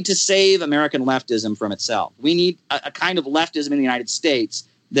we need to save American leftism from itself. We need a kind of leftism in the United States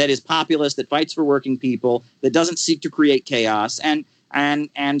that is populist, that fights for working people, that doesn't seek to create chaos, and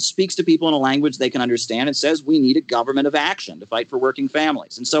speaks to people in a language they can understand, and says we need a government of action to fight for working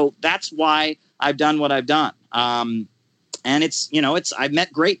families. And so that's why I've done what I've done. And I've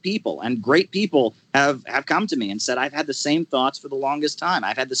met great people, and great people have come to me and said, I've had the same thoughts for the longest time.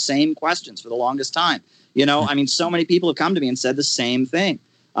 I've had the same questions for the longest time. So many people have come to me and said the same thing.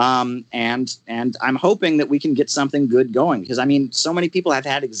 And I'm hoping that we can get something good going, because so many people have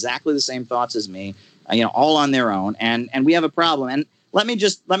had exactly the same thoughts as me, all on their own, and we have a problem. And let me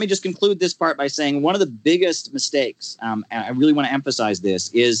just conclude this part by saying one of the biggest mistakes, and I really want to emphasize this,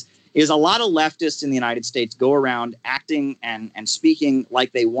 is a lot of leftists in the United States go around acting and speaking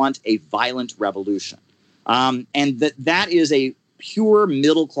like they want a violent revolution, and that is a pure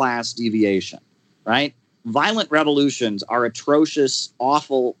middle class deviation, right? Violent revolutions are atrocious,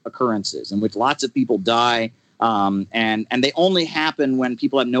 awful occurrences in which lots of people die, and they only happen when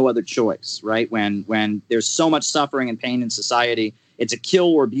people have no other choice, right? When there's so much suffering and pain in society, it's a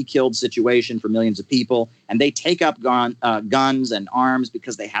kill or be killed situation for millions of people, and they take up guns and arms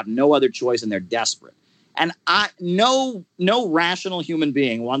because they have no other choice and they're desperate. And no rational human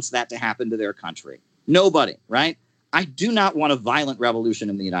being wants that to happen to their country. Nobody, right? I do not want a violent revolution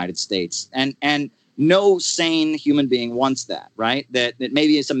in the United States, and no sane human being wants that, right? That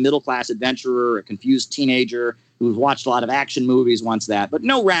maybe some middle-class adventurer, a confused teenager who's watched a lot of action movies wants that, but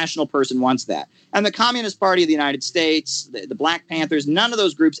no rational person wants that. And the Communist Party of the United States, the Black Panthers, none of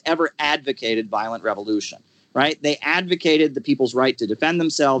those groups ever advocated violent revolution, right? They advocated the people's right to defend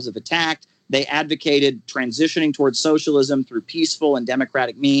themselves if attacked. They advocated transitioning towards socialism through peaceful and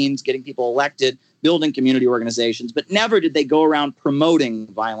democratic means, getting people elected, building community organizations, but never did they go around promoting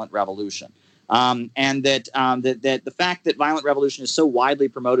violent revolution. And that the fact that violent revolution is so widely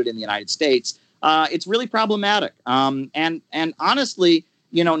promoted in the United States, it's really problematic. And honestly,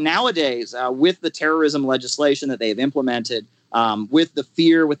 nowadays, with the terrorism legislation that they have implemented, with the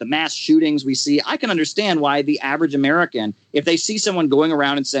fear, with the mass shootings we see, I can understand why the average American, if they see someone going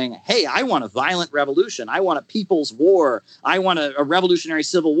around and saying, hey, I want a violent revolution, I want a people's war, I want a revolutionary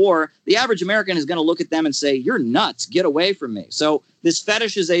civil war, the average American is going to look at them and say, you're nuts, get away from me. So this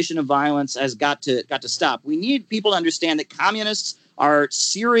fetishization of violence has got to stop. We need people to understand that communists are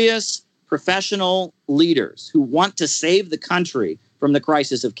serious, professional leaders who want to save the country from the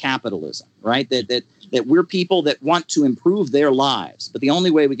crisis of capitalism, right? That we're people that want to improve their lives. But the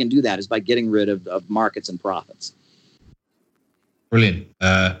only way we can do that is by getting rid of markets and profits. Brilliant.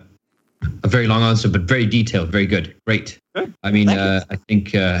 A very long answer, but very detailed. Very good. Great. Good. I mean, I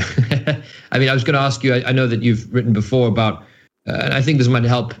think, I was going to ask you, I know that you've written before about, and I think this might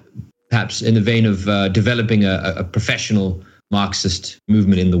help perhaps in the vein of developing a professional Marxist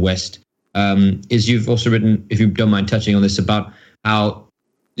movement in the West, is you've also written, if you don't mind touching on this, about how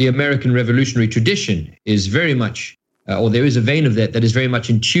the American revolutionary tradition is very much, or there is a vein of that is very much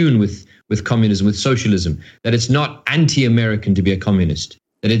in tune with communism, with socialism, that it's not anti-American to be a communist,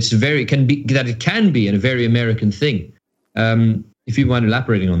 that it can be a very American thing. If you mind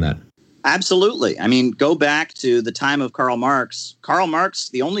elaborating on that. Absolutely. I mean, go back to the time of Karl Marx. Karl Marx,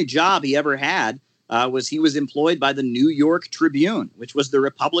 the only job he ever had was he was employed by the New York Tribune, which was the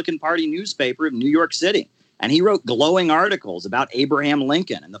Republican Party newspaper of New York City. And he wrote glowing articles about Abraham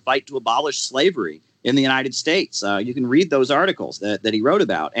Lincoln and the fight to abolish slavery in the United States. You can read those articles that he wrote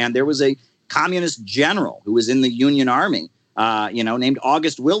about. And there was a communist general who was in the Union Army, named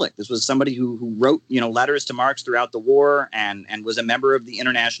August Willich. This was somebody who wrote, letters to Marx throughout the war and was a member of the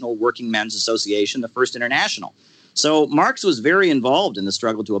International Working Men's Association, the First International. So Marx was very involved in the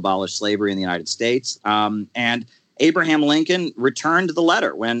struggle to abolish slavery in the United States. And Abraham Lincoln returned the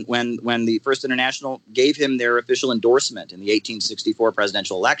letter when the First International gave him their official endorsement in the 1864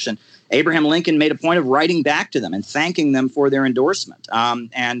 presidential election. Abraham Lincoln made a point of writing back to them and thanking them for their endorsement,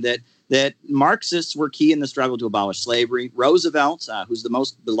 and that Marxists were key in the struggle to abolish slavery. Roosevelt, who's the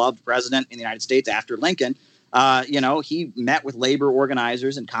most beloved president in the United States after Lincoln, he met with labor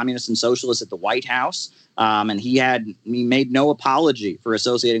organizers and communists and socialists at the White House. And he made no apology for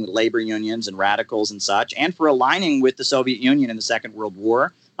associating with labor unions and radicals and such, and for aligning with the Soviet Union in the Second World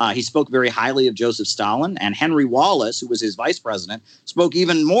War. He spoke very highly of Joseph Stalin, and Henry Wallace, who was his vice president, spoke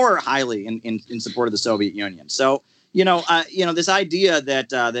even more highly in support of the Soviet Union. So, this idea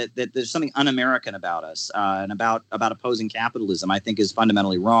that there's something un-American about us and about opposing capitalism, I think, is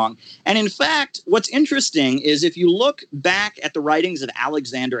fundamentally wrong. And in fact, what's interesting is if you look back at the writings of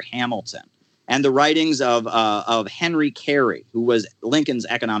Alexander Hamilton and the writings of Henry Carey, who was Lincoln's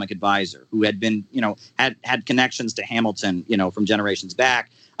economic advisor, who had been, had connections to Hamilton, from generations back.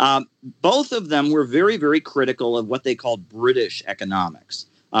 Both of them were very, very critical of what they called British economics,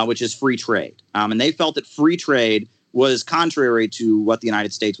 which is free trade. And they felt that free trade was contrary to what the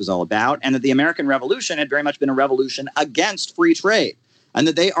United States was all about, and that the American Revolution had very much been a revolution against free trade, and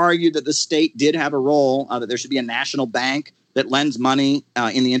that they argued that the state did have a role, that there should be a national bank that lends money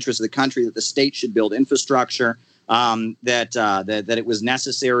in the interest of the country, that the state should build infrastructure, that it was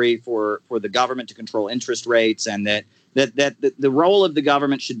necessary for the government to control interest rates, and that the role of the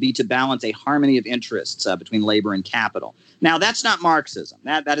government should be to balance a harmony of interests between labor and capital. Now, that's not Marxism.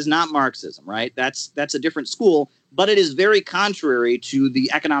 That is not Marxism, right? That's a different school, but it is very contrary to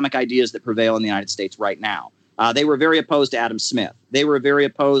the economic ideas that prevail in the United States right now. They were very opposed to Adam Smith. They were very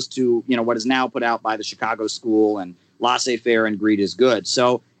opposed to what is now put out by the Chicago School and laissez-faire and greed is good.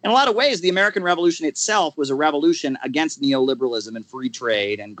 So in a lot of ways, the American Revolution itself was a revolution against neoliberalism and free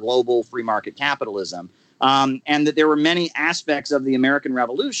trade and global free market capitalism. And that there were many aspects of the American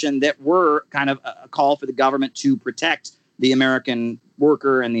Revolution that were kind of a call for the government to protect the American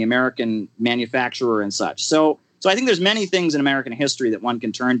worker and the American manufacturer and such. So I think there's many things in American history that one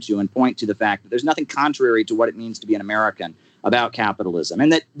can turn to and point to the fact that there's nothing contrary to what it means to be an American about capitalism.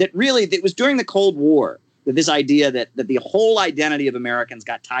 And that really, it was during the Cold War that this idea that the whole identity of Americans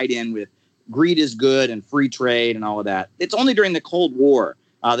got tied in with greed is good and free trade and all of that. It's only during the Cold War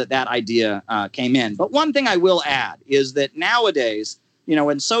that idea came in. But one thing I will add is that nowadays,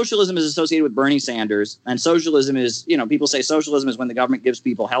 when socialism is associated with Bernie Sanders, and socialism is, people say socialism is when the government gives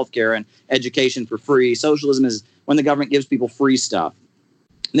people health care and education for free. Socialism is when the government gives people free stuff.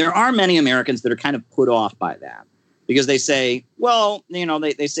 There are many Americans that are kind of put off by that because they say, well,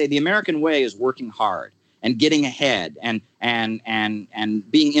 they say the American way is working hard and getting ahead and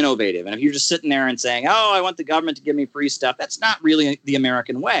being innovative. And if you're just sitting there and saying, oh, I want the government to give me free stuff, that's not really the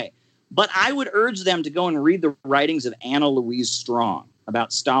American way. But I would urge them to go and read the writings of Anna Louise Strong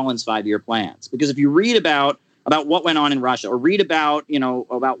about Stalin's 5-year plans. Because if you read about what went on in Russia, or read about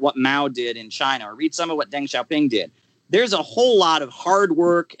what Mao did in China, or read some of what Deng Xiaoping did, there's a whole lot of hard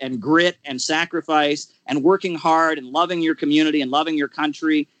work and grit and sacrifice and working hard and loving your community and loving your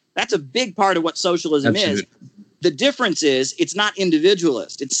country. That's a big part of what socialism is. The difference is it's not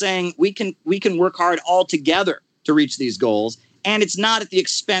individualist. It's saying we can work hard all together to reach these goals, and it's not at the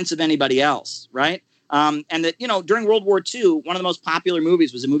expense of anybody else, right? And that, during World War II, one of the most popular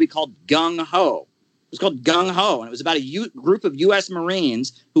movies was a movie called Gung Ho. It was called Gung Ho, and it was about a group of U.S.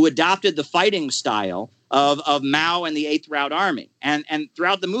 Marines who adopted the fighting style of Mao and the 8th Route Army. And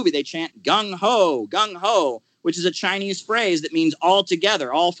throughout the movie, they chant Gung Ho, which is a Chinese phrase that means all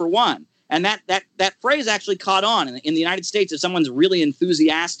together, all for one. And that phrase actually caught on in the United States. If someone's really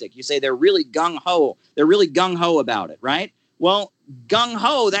enthusiastic, you say they're really gung-ho. They're really gung-ho about it, right? Well,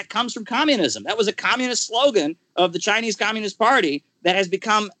 gung-ho, that comes from communism. That was a communist slogan of the Chinese Communist Party that has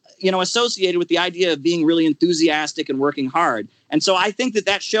become, associated with the idea of being really enthusiastic and working hard. And so I think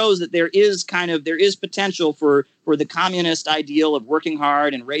that shows that there is potential for the communist ideal of working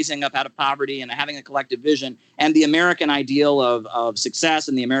hard and raising up out of poverty and having a collective vision, and the American ideal of success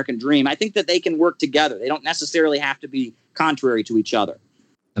and the American dream. I think that they can work together. They don't necessarily have to be contrary to each other.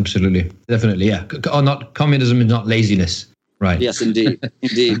 Absolutely. Definitely. Yeah. Communism is not laziness. Right. Yes, indeed.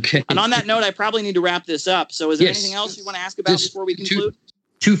 Indeed. Okay. And on that note, I probably need to wrap this up. So is there anything else you want to ask about before we conclude?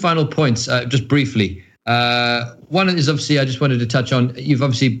 Two final points, just briefly. One is obviously I just wanted to touch on, you've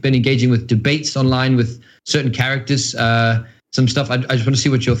obviously been engaging with debates online with certain characters, some stuff. I just want to see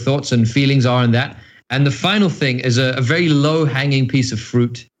what your thoughts and feelings are on that. And the final thing is a very low-hanging piece of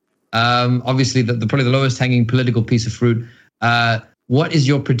fruit. Obviously, probably the lowest-hanging political piece of fruit. What is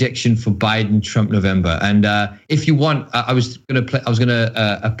your prediction for Biden-Trump November? And if you want, I was going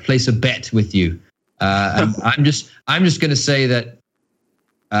to place a bet with you. And I'm just going to say that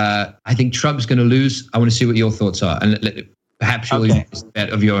I think Trump's going to lose. I want to see what your thoughts are, and perhaps you'll use a bet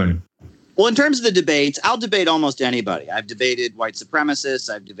of your own. Well, in terms of the debates, I'll debate almost anybody. I've debated white supremacists,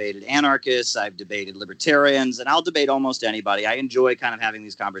 I've debated anarchists, I've debated libertarians, and I'll debate almost anybody. I enjoy kind of having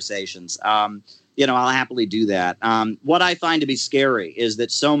these conversations. I'll happily do that. What I find to be scary is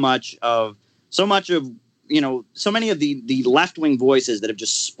that so many of the left-wing voices that have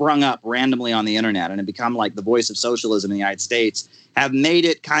just sprung up randomly on the internet and have become like the voice of socialism in the United States have made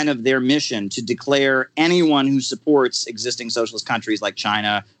it kind of their mission to declare anyone who supports existing socialist countries like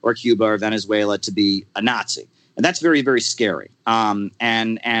China or Cuba or Venezuela to be a Nazi. And that's very, very scary. It's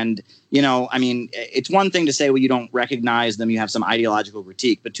one thing to say, well, you don't recognize them, you have some ideological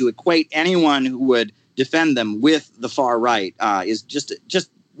critique, but to equate anyone who would defend them with the far right is just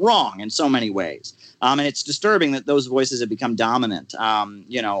wrong in so many ways. And it's disturbing that those voices have become dominant, on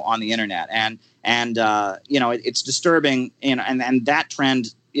the internet. It's disturbing, and that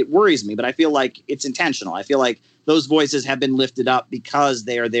trend, it worries me, but I feel like it's intentional. I feel like those voices have been lifted up because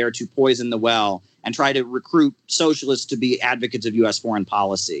they are there to poison the well and try to recruit socialists to be advocates of U.S. foreign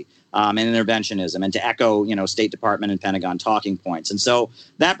policy and interventionism, and to echo, State Department and Pentagon talking points. And so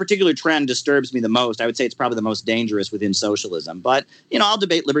that particular trend disturbs me the most. I would say it's probably the most dangerous within socialism. But, I'll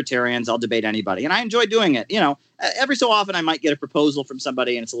debate libertarians. I'll debate anybody. And I enjoy doing it. Every so often I might get a proposal from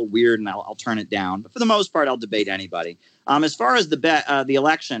somebody and it's a little weird and I'll turn it down. But for the most part, I'll debate anybody. As far as the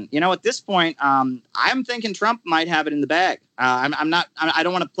election, at this point, I'm thinking Trump might have it in the bag. I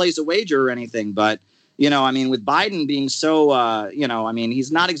don't want to place a wager or anything, but with Biden being so,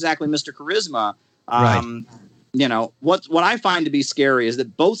 he's not exactly Mr. Charisma. Right. What I find to be scary is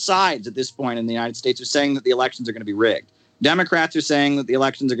that both sides at this point in the United States are saying that the elections are going to be rigged. Democrats are saying that the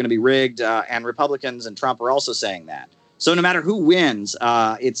elections are going to be rigged, and Republicans and Trump are also saying that. So no matter who wins,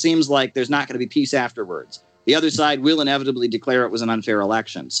 it seems like there's not going to be peace afterwards. The other side will inevitably declare it was an unfair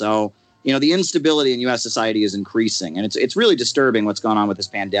election. So the instability in U.S. society is increasing, and it's really disturbing what's going on with this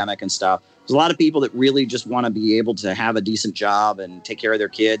pandemic and stuff. There's a lot of people that really just want to be able to have a decent job and take care of their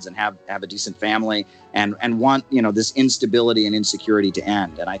kids and have a decent family and want, this instability and insecurity to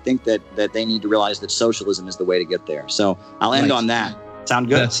end. And I think that they need to realize that socialism is the way to get there. So I'll end on that. Sound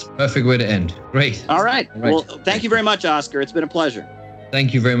good? That's a perfect way to end. Great. All right. Well, thank you very much, Oscar. It's been a pleasure.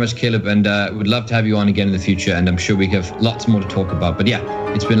 Thank you very much, Caleb, and would love to have you on again in the future, and I'm sure we have lots more to talk about. But yeah,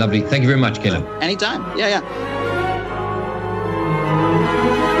 it's been lovely. Thank you very much, Caleb. Anytime. Yeah.